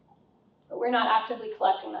 But we're not actively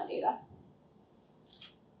collecting that data.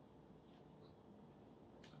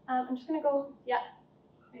 I'm just gonna go, yeah.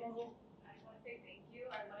 And then you. I just want to say thank you.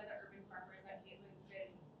 I'm one of the urban farmers that Caitlin's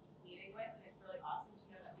been meeting with, and it's really awesome to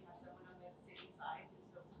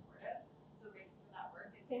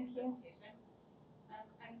Thank you.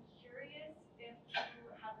 I'm curious if you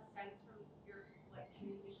have a sense from your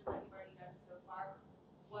communication that you've already done so far,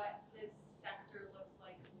 what this sector looks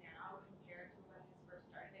like now compared to when this first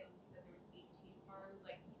started. I think that there was 18 farms.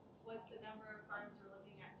 What's the number of farms we're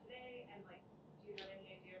looking at today, and do you have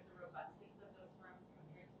any idea of the robustness of those farms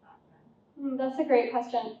compared to back then? That's a great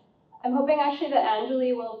question. I'm hoping actually that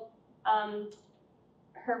Anjali will,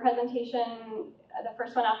 her presentation, the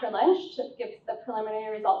first one after lunch, to give the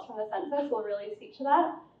preliminary results from the census, will really speak to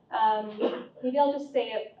that. Maybe I'll just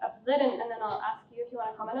say a bit, and then I'll ask you if you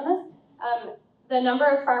want to comment on this. The number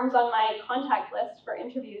of farms on my contact list for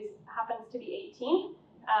interviews happens to be 18,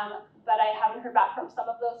 but I haven't heard back from some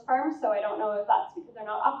of those farms, so I don't know if that's because they're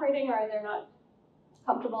not operating or they're not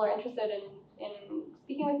comfortable or interested in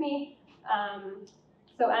speaking with me.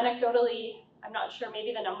 So anecdotally, I'm not sure,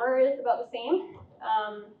 maybe the number is about the same.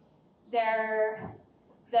 There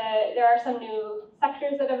are some new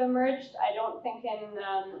sectors that have emerged. I don't think in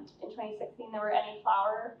 2016 there were any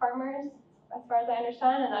flower farmers, as far as I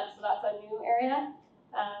understand, and that's a new area.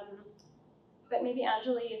 But maybe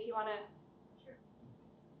Anjali, if you want to, sure.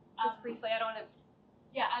 Just briefly, I don't want to.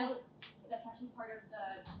 Yeah, that's actually part of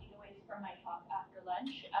the takeaways from my talk after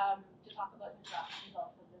lunch, to talk about the draft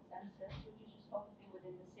results of the census, which is just focusing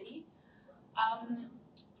within the city.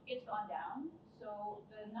 It's gone down. So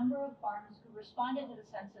the number of farms who responded to the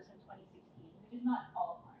census in 2016, which is not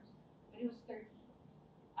all farms, but it was 13.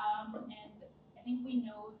 And I think we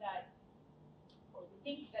know that, or we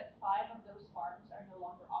think that 5 of those farms are no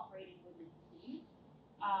longer operating within the city.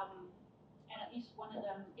 And at least one of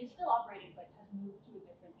them is still operating, but has moved to a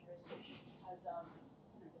different jurisdiction because of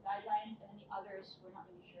the guidelines, and then the others, we're not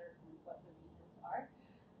really sure what the reasons are.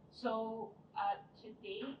 So to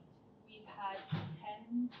date, we've had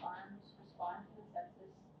 10 farms respond to the census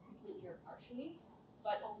completely or partially,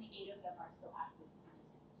 but only 8 of them are still active.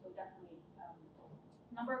 So definitely,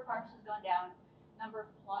 number of farms has gone down, number of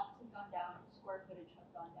plots has gone down, square footage has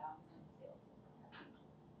gone down, and sales has gone down.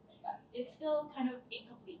 It's still kind of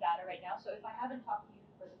incomplete data right now, so if I haven't talked to you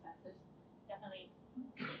for the census, definitely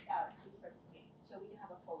please participate so we can have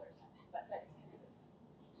a fuller census, but that's kind of it.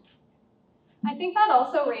 I think that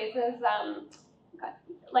also raises,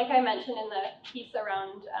 like I mentioned in the piece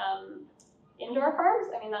around indoor farms,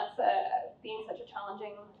 I mean, that's being such a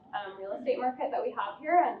challenging real estate market that we have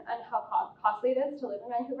here, and how costly it is to live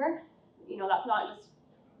in Vancouver. That's not just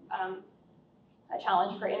a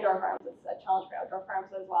challenge for indoor farms, it's a challenge for outdoor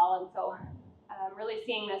farms as well. And so really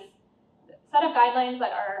seeing this set of guidelines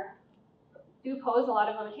that do pose a lot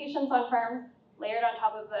of limitations on farms, layered on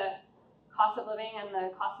top of the cost of living and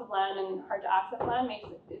the cost of land and hard to access land,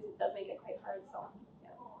 does make it quite hard. So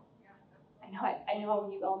yeah. I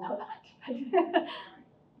know you all know that.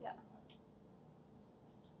 Yeah.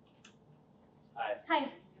 Hi.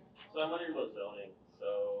 Hi. So I'm wondering about zoning.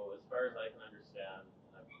 So as far as I can understand,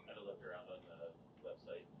 I've kind of looked around on the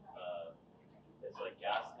website. It's like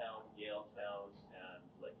Gastown, Yaletown, and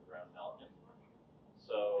like around Malton.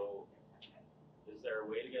 So is there a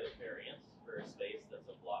way to get a variance for a space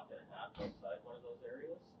that's a block and a half outside one of those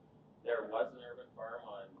areas? There was an urban farm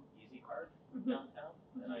on Easy Park downtown,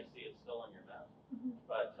 and I see it's still on your map.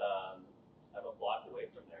 But I'm a block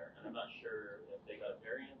away from there, and I'm not sure if they got a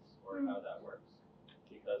variance or how that works,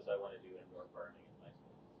 because I want to do indoor farming in my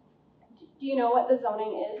space. Do you know what the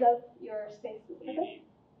zoning is of your space? DD,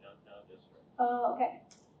 downtown district. Oh, okay.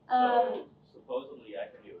 So supposedly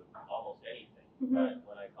I can do almost anything, but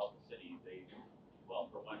when I call the city,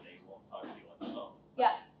 for one, they won't talk to you on the phone.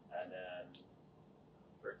 Yeah. And then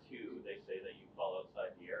for 2, they say that you fall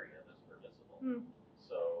outside the area that's permissible.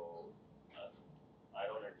 So I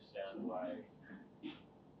don't understand why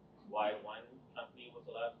one company was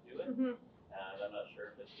allowed to do it, and I'm not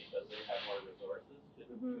sure if it's because they have more resources to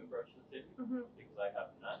approach the city, because I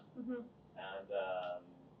have none. And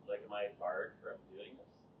am I barred from doing this?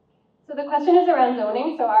 So the question is around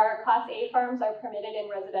zoning. So our Class A farms are permitted in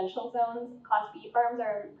residential zones. Class B farms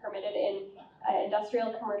are permitted in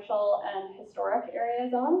industrial, commercial, and historic area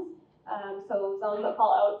zones. So zones that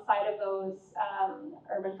fall outside of those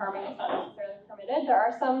urban farming is not necessarily permitted. There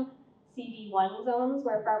are some CD1 zones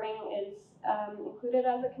where farming is included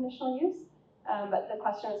as a conditional use, but the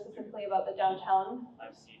question is specifically about the downtown.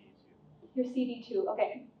 I'm CD2. You're CD2,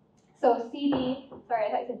 okay. So CD, sorry, I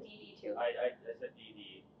thought you said DD2. I said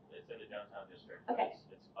DD, it's in the downtown district. Okay.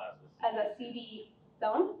 It's classed as a CD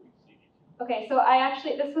zone? CD2. Okay, so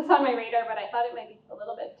this was on my radar, but I thought it might be a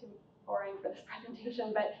little bit too boring for this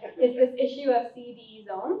presentation, but is this issue of CD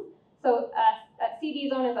zones. So a CD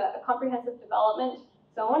zone is a comprehensive development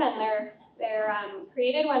zone, and they're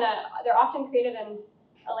created when they're often created, and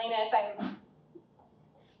Elena, if I'm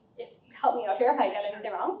help me out here if I get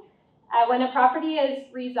anything wrong. When a property is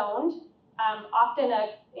rezoned, often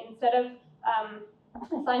instead of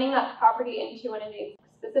assigning that property into one of these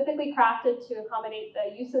specifically crafted to accommodate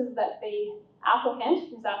the uses that the applicant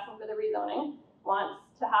who's asking for the rezoning wants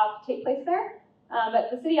to have take place there.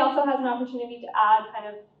 But the city also has an opportunity to add kind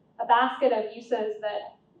of a basket of uses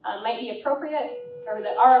that might be appropriate or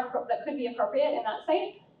that could be appropriate in that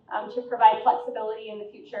site to provide flexibility in the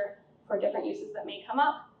future for different uses that may come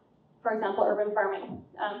up. For example, urban farming.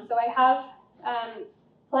 So I have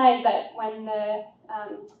flagged that when the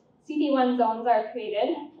CD1 zones are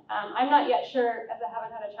created, I'm not yet sure, as I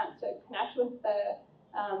haven't had a chance to connect with the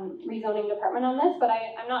rezoning department on this, but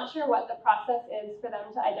I'm not sure what the process is for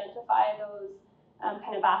them to identify those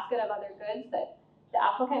kind of basket of other goods that the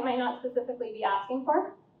applicant might not specifically be asking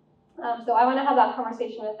for. So I want to have that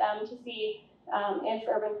conversation with them to see if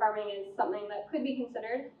urban farming is something that could be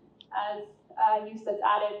considered as a use that's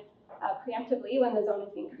added preemptively when the zone is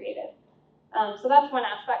being created. So that's one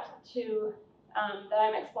aspect that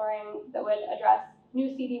I'm exploring that would address new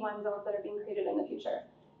CD1 zones that are being created in the future.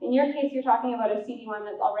 In your case, you're talking about a CD1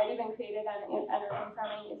 that's already been created and urban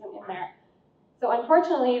farming isn't in there. So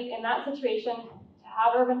unfortunately, in that situation, to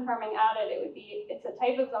have urban farming added, it's a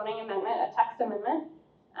type of zoning amendment, a text amendment,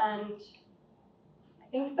 and I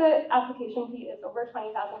think the application fee is over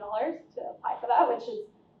 $20,000 to apply for that, which is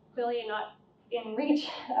really not in reach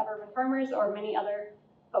of urban farmers or many other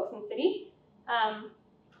folks in the city.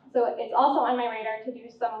 So it's also on my radar to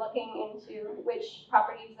do some looking into which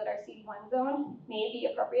properties that are CD1 zone may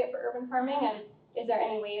be appropriate for urban farming, and is there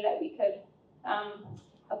any way that we could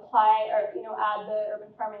apply or add the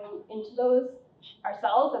urban farming into those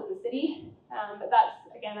ourselves as the city. But that's,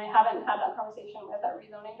 again, I haven't had that conversation with our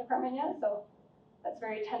rezoning department yet, so that's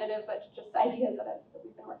very tentative, but just ideas that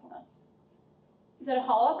we've been working on. Is that a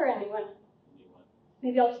follow-up or a new one?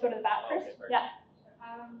 Maybe I'll just go to the back first. Okay, yeah.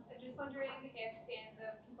 I'm just wondering if in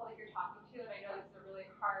the people that you're talking to, and I know it's a really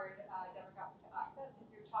hard demographic to access, if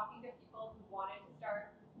you're talking to people who wanted to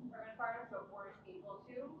start urban farms but weren't able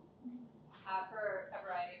to for a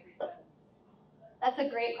variety of reasons. That's a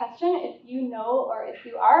great question. If you know or if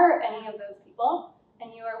you are any of those people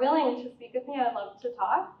and you are willing to speak with me, I would love to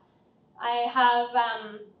talk. I have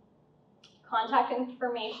contact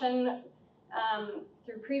information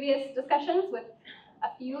through previous discussions with a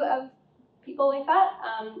few of people like that,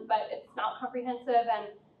 but it's not comprehensive,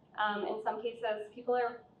 and in some cases people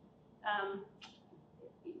are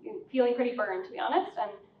feeling pretty burned, to be honest,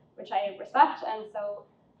 and which I respect, and so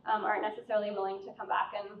aren't necessarily willing to come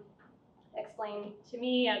back and explain to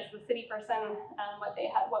me as the city person what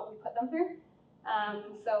we put them through.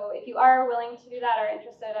 So if you are willing to do that or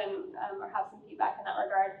interested and or have some feedback in that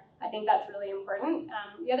regard, I think that's really important.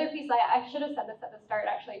 The other piece, I should have said this at the start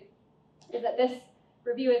actually, is that this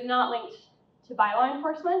review is not linked to bylaw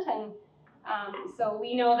enforcement, and so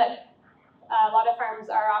we know that a lot of farms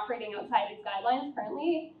are operating outside these guidelines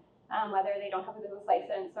currently, whether they don't have a business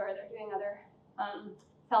license or they're doing other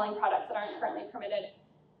selling products that aren't currently permitted.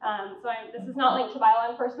 This is not linked to bylaw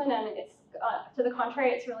enforcement, and it's to the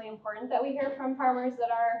contrary, it's really important that we hear from farmers that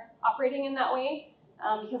are operating in that way,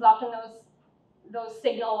 because often those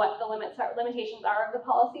signal what the limitations are of the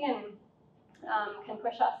policy, and can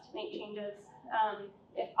push us to make changes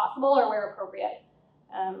if possible or where appropriate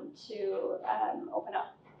to open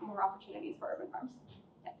up more opportunities for urban farms.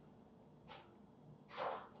 Yeah.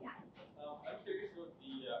 I'm curious about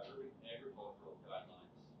the urban agricultural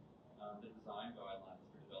guidelines, the design guidelines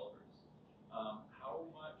for developers.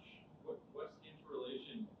 What's the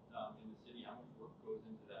interrelation in the city? How much work goes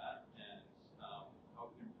into that, and how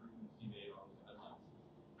can improvements be made on those guidelines?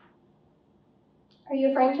 Are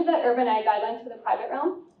you referring to the urban ag guidelines for the private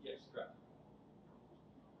realm? Yes, correct.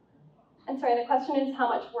 And sorry, the question is how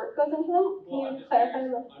much work goes into them? Can Well, you clarify?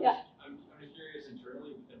 Yeah. I'm just curious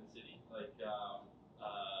internally within the city, like the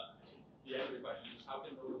answer to the question is how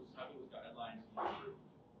can those guidelines be improved?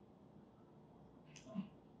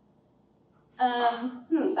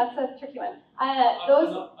 That's a tricky one. I'm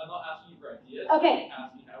not asking you for ideas. Okay. I'm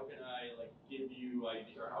asking how can I give you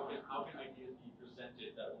ideas, or how can ideas be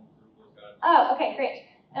presented that will improve those guidelines? Oh, okay, great.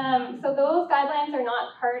 So those guidelines are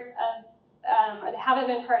not part of, or they haven't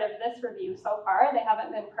been part of this review so far. They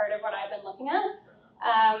haven't been part of what I've been looking at.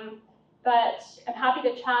 But I'm happy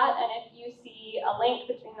to chat, and if you see a link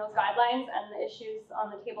between those guidelines and the issues on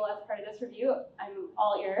the table as part of this review, I'm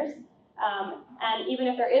all ears. And even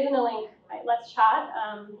if there isn't a link, let's chat.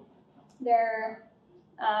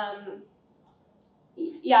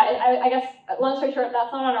 I guess, long story short,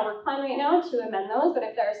 that's not on our work plan right now to amend those, but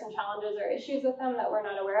if there are some challenges or issues with them that we're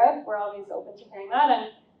not aware of, we're always open to hearing that.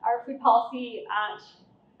 And our food policy at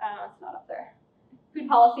it's not up there.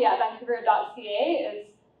 Foodpolicy@vancouver.ca is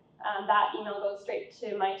that email goes straight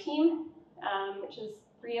to my team, which is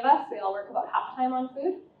 3 of us. We all work about half time on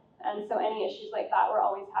food, and so any issues like that, we're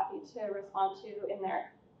always happy to respond to in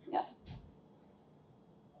there. Yeah.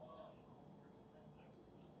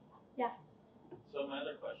 Yeah. So my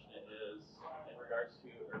other question is, in regards to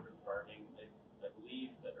urban farming, I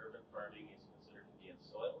believe that urban farming is considered to be in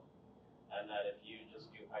soil, and that if you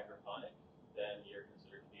just do hydroponic, then you're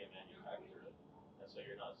considered to be a manufacturer, and so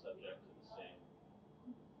you're not subject to the same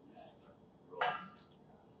rules.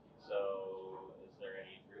 So is there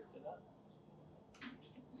any truth to that?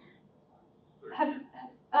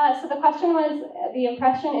 So the question was, the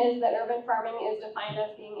impression is that urban farming is defined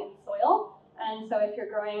as being in soil. And so if you're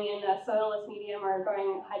growing in a soilless medium or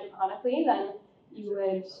growing hydroponically, then you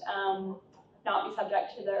would not be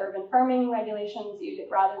subject to the urban farming regulations. You'd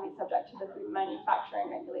rather be subject to the food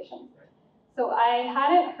manufacturing regulations. So I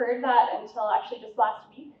hadn't heard that until actually just last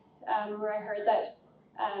week, where I heard that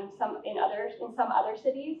in some other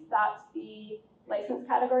cities, that's the license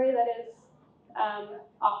category that is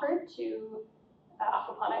offered to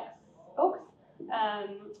aquaponics folks.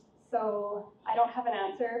 So I don't have an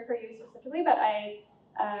answer for you specifically, but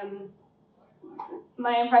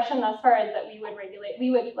my impression thus far is that we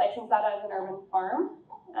would license that as an urban farm,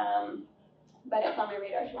 but it's on my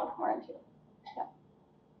radar to look more into. Yeah.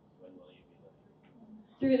 When will you be looking?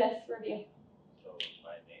 Through this review. So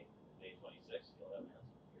by May 26th, you'll have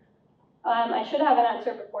an answer. I should have an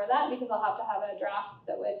answer before that because I'll have to have a draft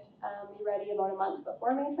that would be ready about a month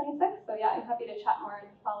before May 26th. So yeah, I'm happy to chat more and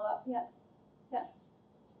follow up. Yeah. Yeah.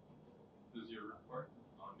 Does your report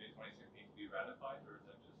on May 26th need to be ratified, or is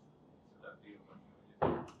that just so that the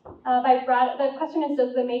The question is,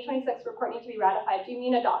 does the May 26th report need to be ratified? Do you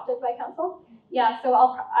mean adopted by council? Yeah. So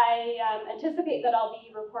I anticipate that I'll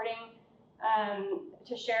be reporting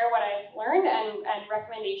to share what I've learned and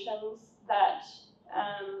recommendations that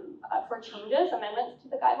for changes, amendments to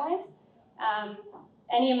the guidelines.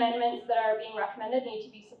 Any amendments that are being recommended need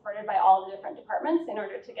to be supported by all the different departments in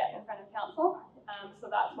order to get in front of council. So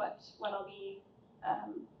that's what I'll be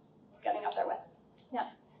getting up there with. Yeah.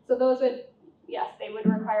 So those would, yes, they would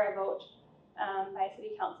require a vote by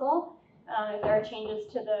city council. If there are changes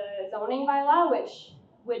to the zoning bylaw, which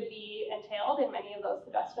would be entailed in many of those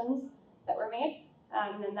suggestions that were made,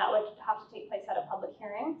 then that would have to take place at a public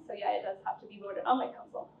hearing. So yeah, it does have to be voted on by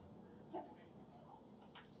council. Yeah.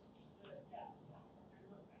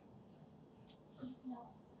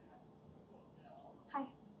 Hi.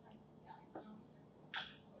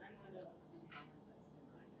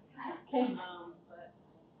 Okay. But I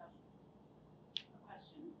have a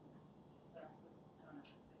question. But I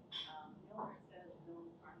don't know. Where it says no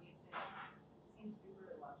farming sales seems to be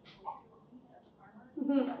very logical to me as a farmer.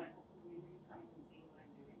 Mm-hmm. But I hope the community come and see what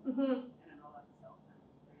I'm doing. Mm-hmm. And I know that's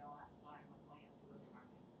self-centered. They all ask why I'm going to the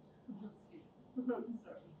farming. Mm-hmm.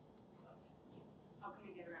 So, how can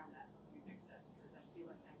we get around that? How can we fix that? Because I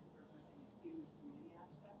feel like Vancouver is missing a huge community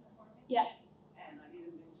aspect of farming. Yeah. And I've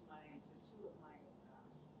even been to two of my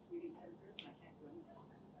meeting centers, and I can't do anything.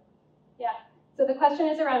 Yeah. So the question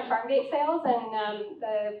is around farm gate sales, and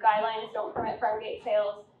the guidelines don't permit farm gate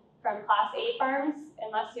sales from Class A farms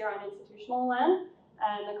unless you're on institutional land.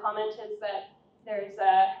 And the comment is that there's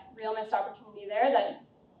a real missed opportunity there that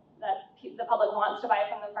the public wants to buy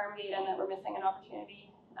from the farm gate, and that we're missing an opportunity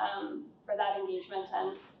for that engagement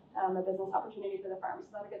and a business opportunity for the farms.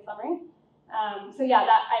 So that's a good summary. So yeah,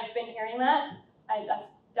 that I've been hearing that. That's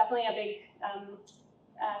definitely a big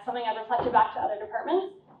something I've reflected back to other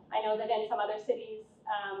departments. I know that in some other cities,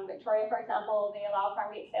 Victoria, for example, they allow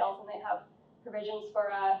farm gate sales and they have provisions for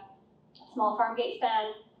a small farm gate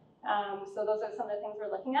stand. So those are some of the things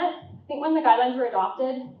we're looking at. I think when the guidelines were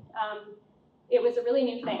adopted, it was a really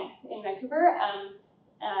new thing in Vancouver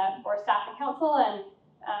for staff and council,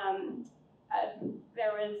 and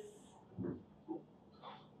there was,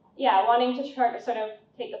 yeah, wanting to try to sort of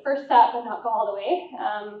take the first step and not go all the way.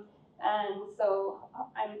 And so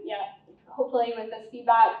hopefully with this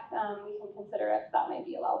feedback, we can consider if that may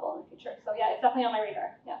be allowable in the future. So yeah, it's definitely on my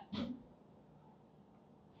radar. Yeah.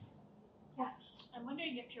 Yeah. I'm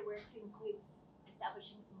wondering if your work includes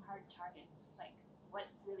establishing some hard targets, like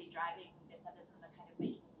what's really driving this other than the kind of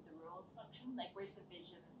making the rules function? Like where's the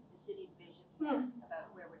vision, the city's vision about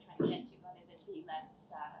where we're trying to get to, other than be less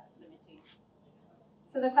limiting?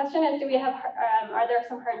 So the question is, are there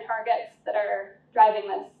some hard targets that are driving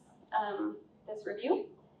this this review?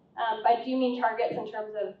 But do you mean targets in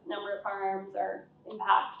terms of number of farms or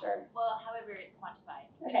impact or? Well, however it's quantified.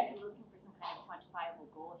 Okay. We're looking for some kind of quantifiable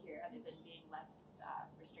goal here, other than being less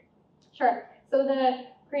restrictive. Sure. So the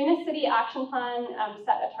Greenest City Action Plan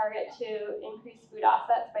set a target to increase food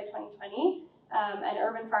assets by 2020, and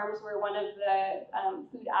urban farms were one of the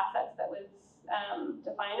food assets that was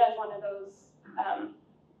defined as one of those,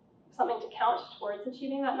 something to count towards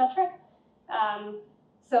achieving that metric.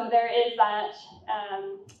 So there is that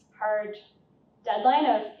hard deadline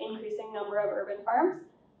of increasing number of urban farms.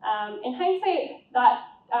 In hindsight, that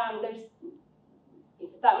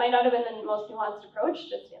that might not have been the most nuanced approach,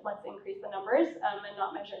 just let's increase the numbers and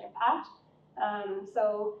not measure impact.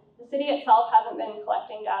 So the city itself hasn't been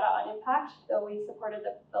collecting data on impact, though we supported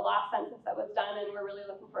the last census that was done, and we're really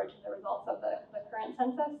looking forward to the results of the current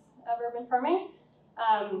census of urban farming.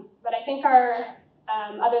 But I think our,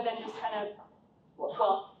 other than just kind of,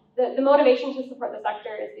 well, the motivation to support the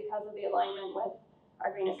sector is because of the alignment with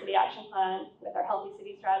our Greenest City Action Plan, with our Healthy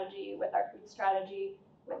City Strategy, with our food strategy,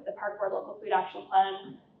 with the Park Board Local Food Action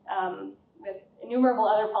Plan, with innumerable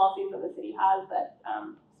other policies that the city has that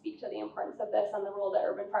speak to the importance of this and the role that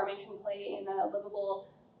urban farming can play in a livable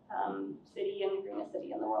city and greenest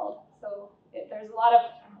city in the world. So there's a lot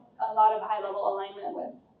of high-level alignment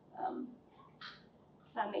with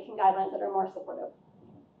making guidelines that are more supportive.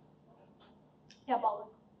 Yeah, Baldwin.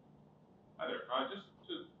 Hi there. Just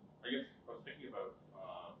to, I guess, I was thinking about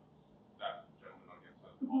that gentleman on the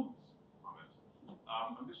outside of Paul's comment.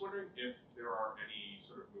 I'm just wondering if there are any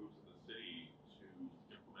sort of moves in the city to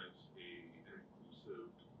implement an inclusive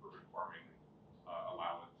urban farming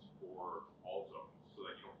allowance for all zones, so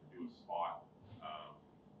that you don't have to do a spot,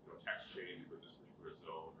 text change for this particular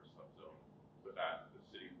zone or subzone, but that the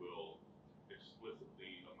city will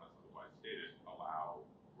explicitly, unless otherwise stated, allow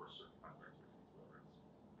for certain kind of activities, whether it's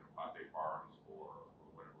Pate farms or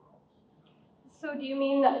whatever else. So do you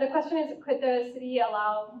mean, the question is, could the city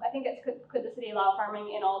allow, I think it's could the city allow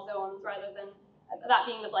farming in all zones rather than, that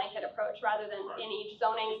being the blanket approach, rather than in each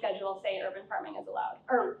zoning schedule say urban farming is allowed,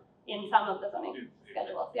 or in some of the zoning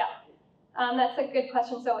schedules, yeah. That's a good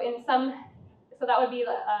question. So in some, so that would be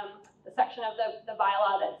the section of the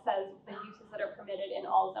bylaw that says the uses that are permitted in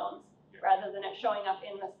all zones, rather than it showing up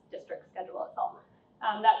in the district schedule itself.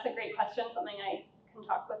 That's a great question, something I can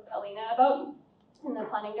talk with Alina about in the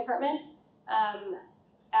planning department.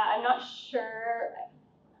 I'm not sure.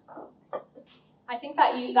 I think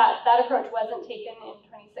that that approach wasn't taken in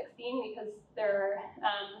 2016 because there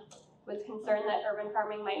was concern that urban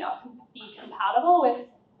farming might not be compatible with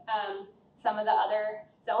some of the other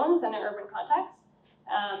zones in an urban context.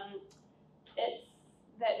 It's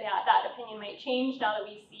that opinion might change now that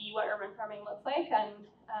we see what urban farming looks like and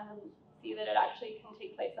see that it actually can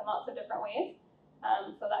take place in lots of different ways.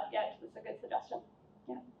 So that, yeah, it's a good suggestion.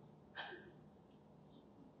 Yeah.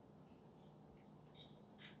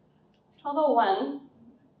 1201.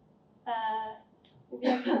 Maybe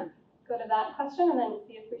I can go to that question and then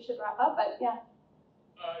see if we should wrap up, but yeah.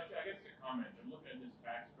 I guess a comment. I'm looking at this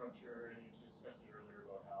tax structure, and you discussed it earlier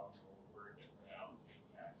about how we're different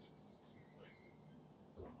allocating taxes in places.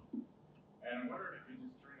 And I'm wondering if you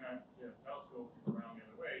just turn that telescope around the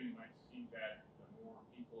other way, you might see that the more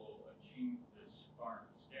people achieve this farm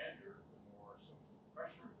standard, the more social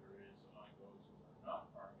pressure there is on those who are not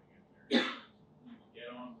farming, and they're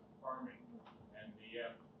get on with farming, and the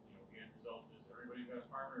end result is everybody's got a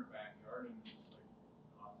farmer in the backyard, and it's like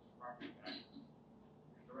cost of property taxes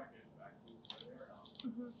directed back to where they are now.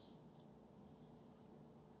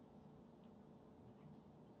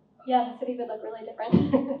 Yeah, the city would look really different.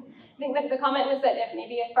 I think the comment was that if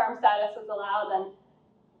farm status was allowed, then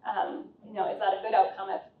is that a good outcome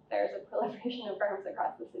if there's a proliferation of farms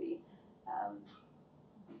across the city?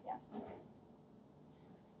 Yeah.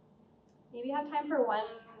 Maybe have time for one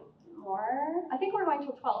more. I think we're going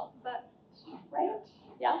till 12. Is that right?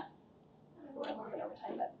 Yeah. We're a little bit over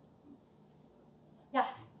time, but yeah.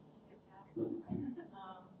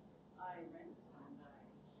 I rent and I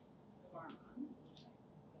farm on, which I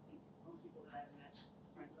think most people that I've met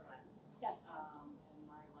rent the land. Yeah. And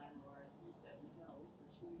my landlord said no for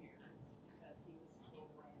 2 years because he was told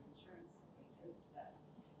by an insurance agent that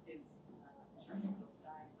his insurance was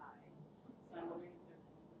sky high. So I'm wondering if there's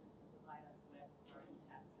anything to provide us with regarding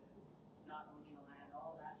taxes, not owning the land,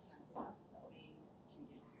 all that kind of stuff that we can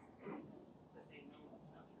get to say no, it's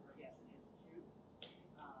not true, or yes, it is true.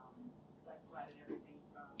 I provided everything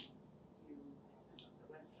from the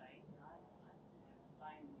website. I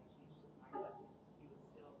finally changed his mind, but he was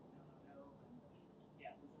still no, and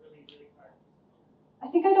yeah, it was really, really hard. I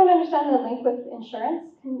think I don't understand the link with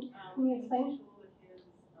insurance. Can you explain? With his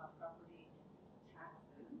property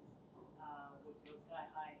taxes would go sky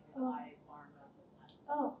high if Oh. I farmed on his land.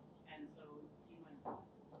 Oh. And so he went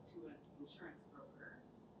to an insurance broker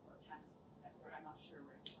or tax expert, I'm not sure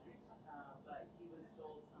where he went, but he was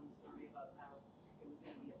told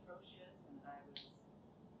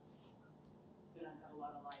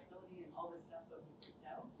lot of liability and all this stuff that we freaked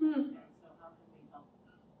out. Hmm. And so how can we help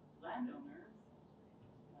landowners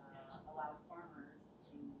allow farmers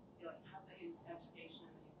to have the education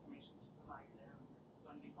and education to provide them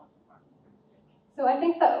when we help the farmers? So I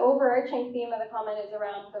think the overarching theme of the comment is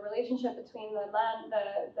around the relationship between the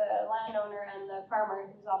landowner and the farmer,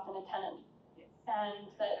 who's often a tenant, Yes. and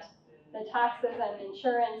that the taxes and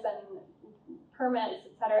insurance and permits,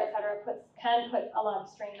 et cetera, can put a lot of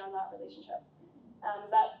strain on that relationship.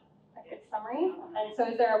 Is that a good summary? And so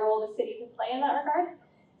is there a role the city could play in that regard?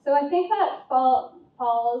 So I think that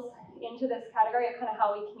falls into this category of kind of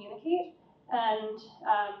how we communicate. And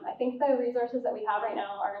I think the resources that we have right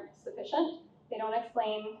now aren't sufficient. They don't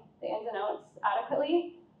explain the ins and outs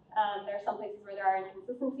adequately. There are some places where there are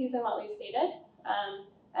inconsistencies in what we've stated.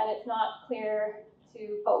 And it's not clear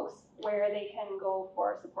to folks where they can go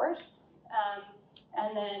for support.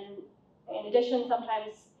 And then, in addition,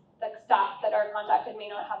 sometimes the staff that are contacted may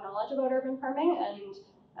not have knowledge about urban farming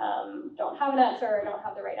and don't have an answer or don't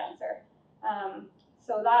have the right answer.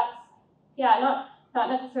 So that's, yeah, not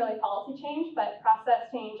necessarily policy change, but process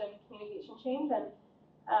change and communication change. And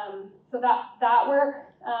so that work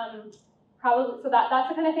probably, so that's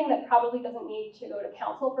the kind of thing that probably doesn't need to go to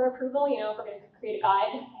council for approval. You know, if we're going to create a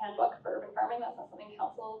guide, handbook for urban farming, that's not something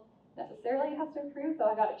council necessarily has to approve. So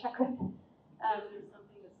I got to check with. Is there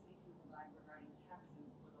something that city can provide regarding taxes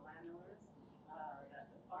for the landowners that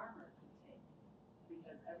the farmer could take?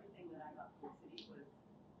 Because everything that I got from the city was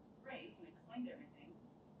great and explained everything,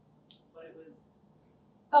 but it was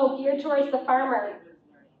Geared towards the farmer. It was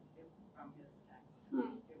learning from his taxes.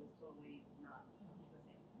 It was totally not the same.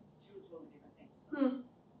 Two totally different things.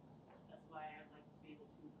 That's why I'd like to be able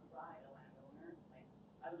to provide a landowner, like,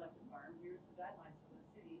 I would like to farm, here's the guidelines from the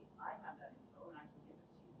city, I have that info and I can give it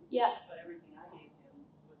to you. Yeah. But everything I gave him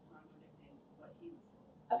was contradicting what he was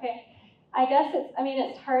told. Okay. I guess it's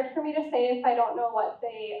hard for me to say if I don't know what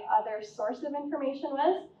the other source of information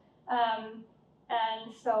was.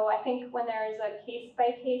 And so I think when there is a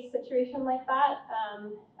case-by-case situation like that,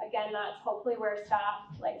 again, that's hopefully where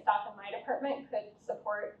staff in my department could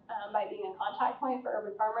support by being a contact point for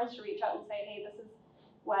urban farmers to reach out and say, hey, this is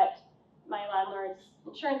what my landlord's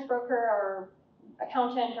insurance broker or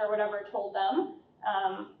accountant or whatever told them.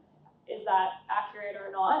 Is that accurate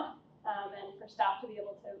or not? And for staff to be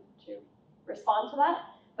able to respond to that.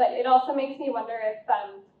 But it also makes me wonder if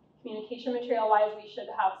communication material wise, we should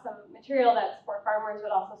have some material that's for farmers,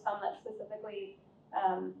 but also some that's specifically,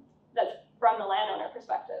 that's from the landowner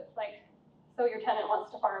perspective. Like, so your tenant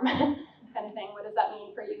wants to farm kind of thing. What does that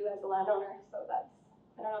mean for you as a landowner? So that's,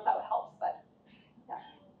 I don't know if that would help, but yeah.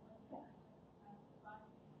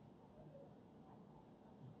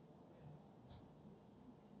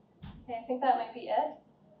 Okay, I think that might be it.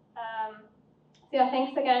 So yeah,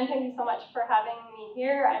 thanks again. Thank you so much for having me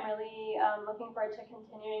here. I'm really looking forward to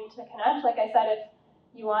continuing to connect. Like I said, if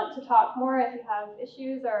you want to talk more, if you have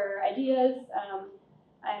issues or ideas,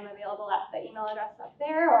 I'm available at the email address up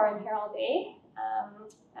there, or I'm here all day.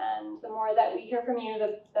 And the more that we hear from you,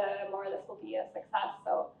 the more this will be a success.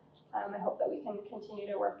 So I hope that we can continue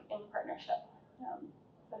to work in partnership.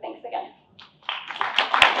 So thanks again.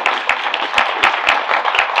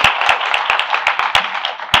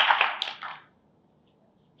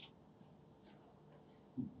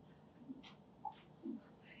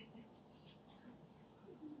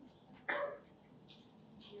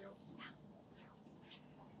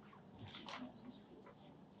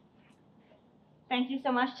 Thank you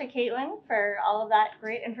so much to Caitlin for all of that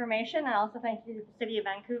great information, and also thank you to the City of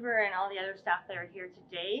Vancouver and all the other staff that are here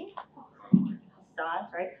today.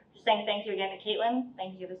 Sorry. Just saying thank you again to Caitlin.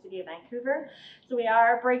 Thank you to the City of Vancouver. So we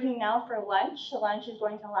are breaking now for lunch. The lunch is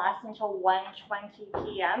going to last until 1:20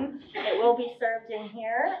 p.m. It will be served in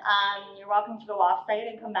here. You're welcome to go off-site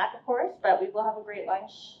and come back, of course, but we will have a great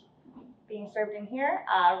lunch being served in here.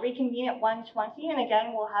 Reconvene at 1:20, and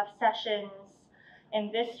again, we'll have sessions in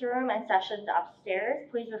this room and sessions upstairs.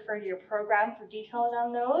 Please refer to your program for details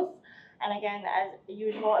on those. And again, as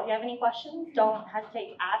usual, if you have any questions, don't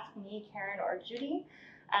hesitate to ask me, Karen, or Judy.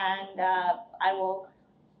 And I will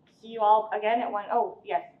see you all again at 1. Oh,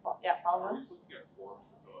 yes. Yeah, follow on.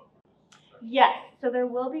 Yes, so there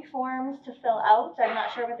will be forms to fill out. I'm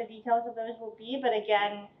not sure what the details of those will be, but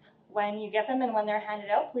again, when you get them and when they're handed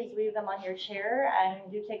out, please leave them on your chair and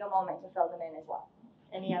do take a moment to fill them in as well.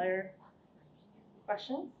 Any other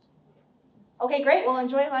questions? Okay, great. Well,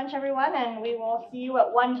 enjoy lunch, everyone, and we will see you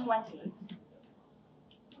at 1:20.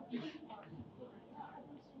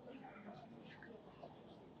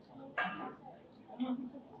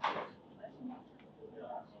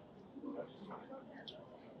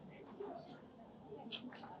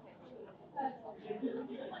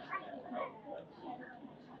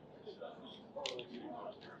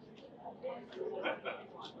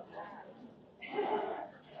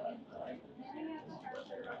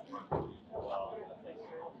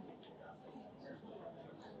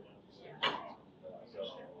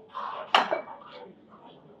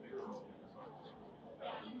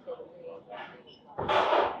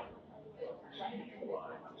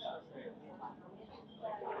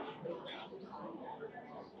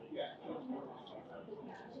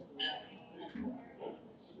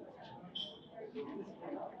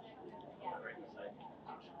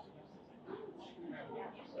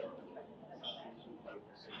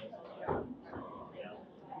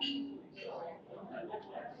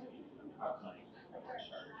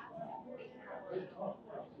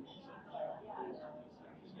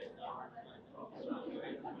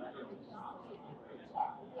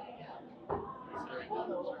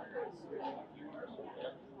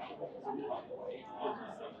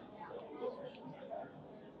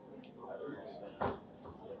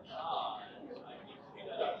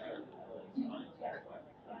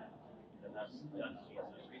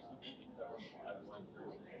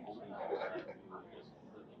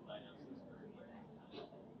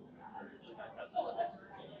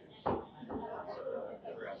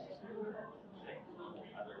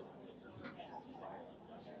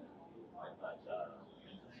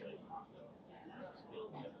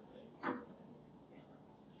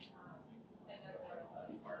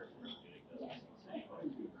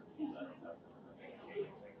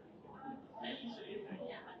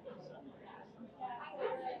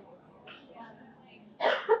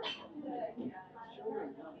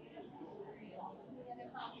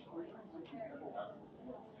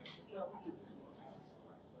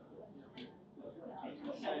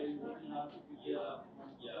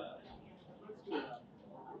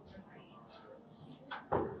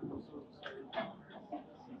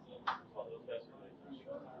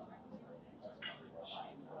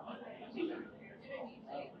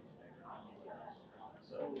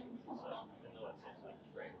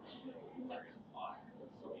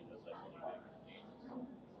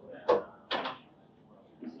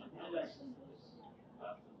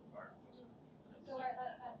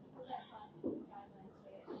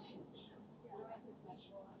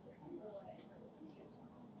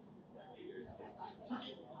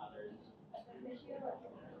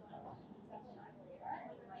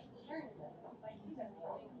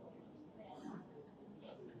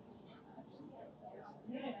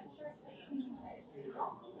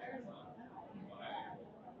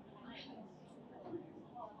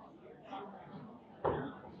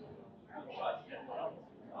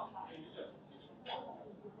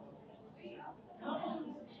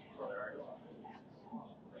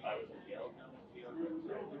 If I was in Yale County, if I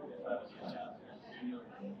was in Jasper,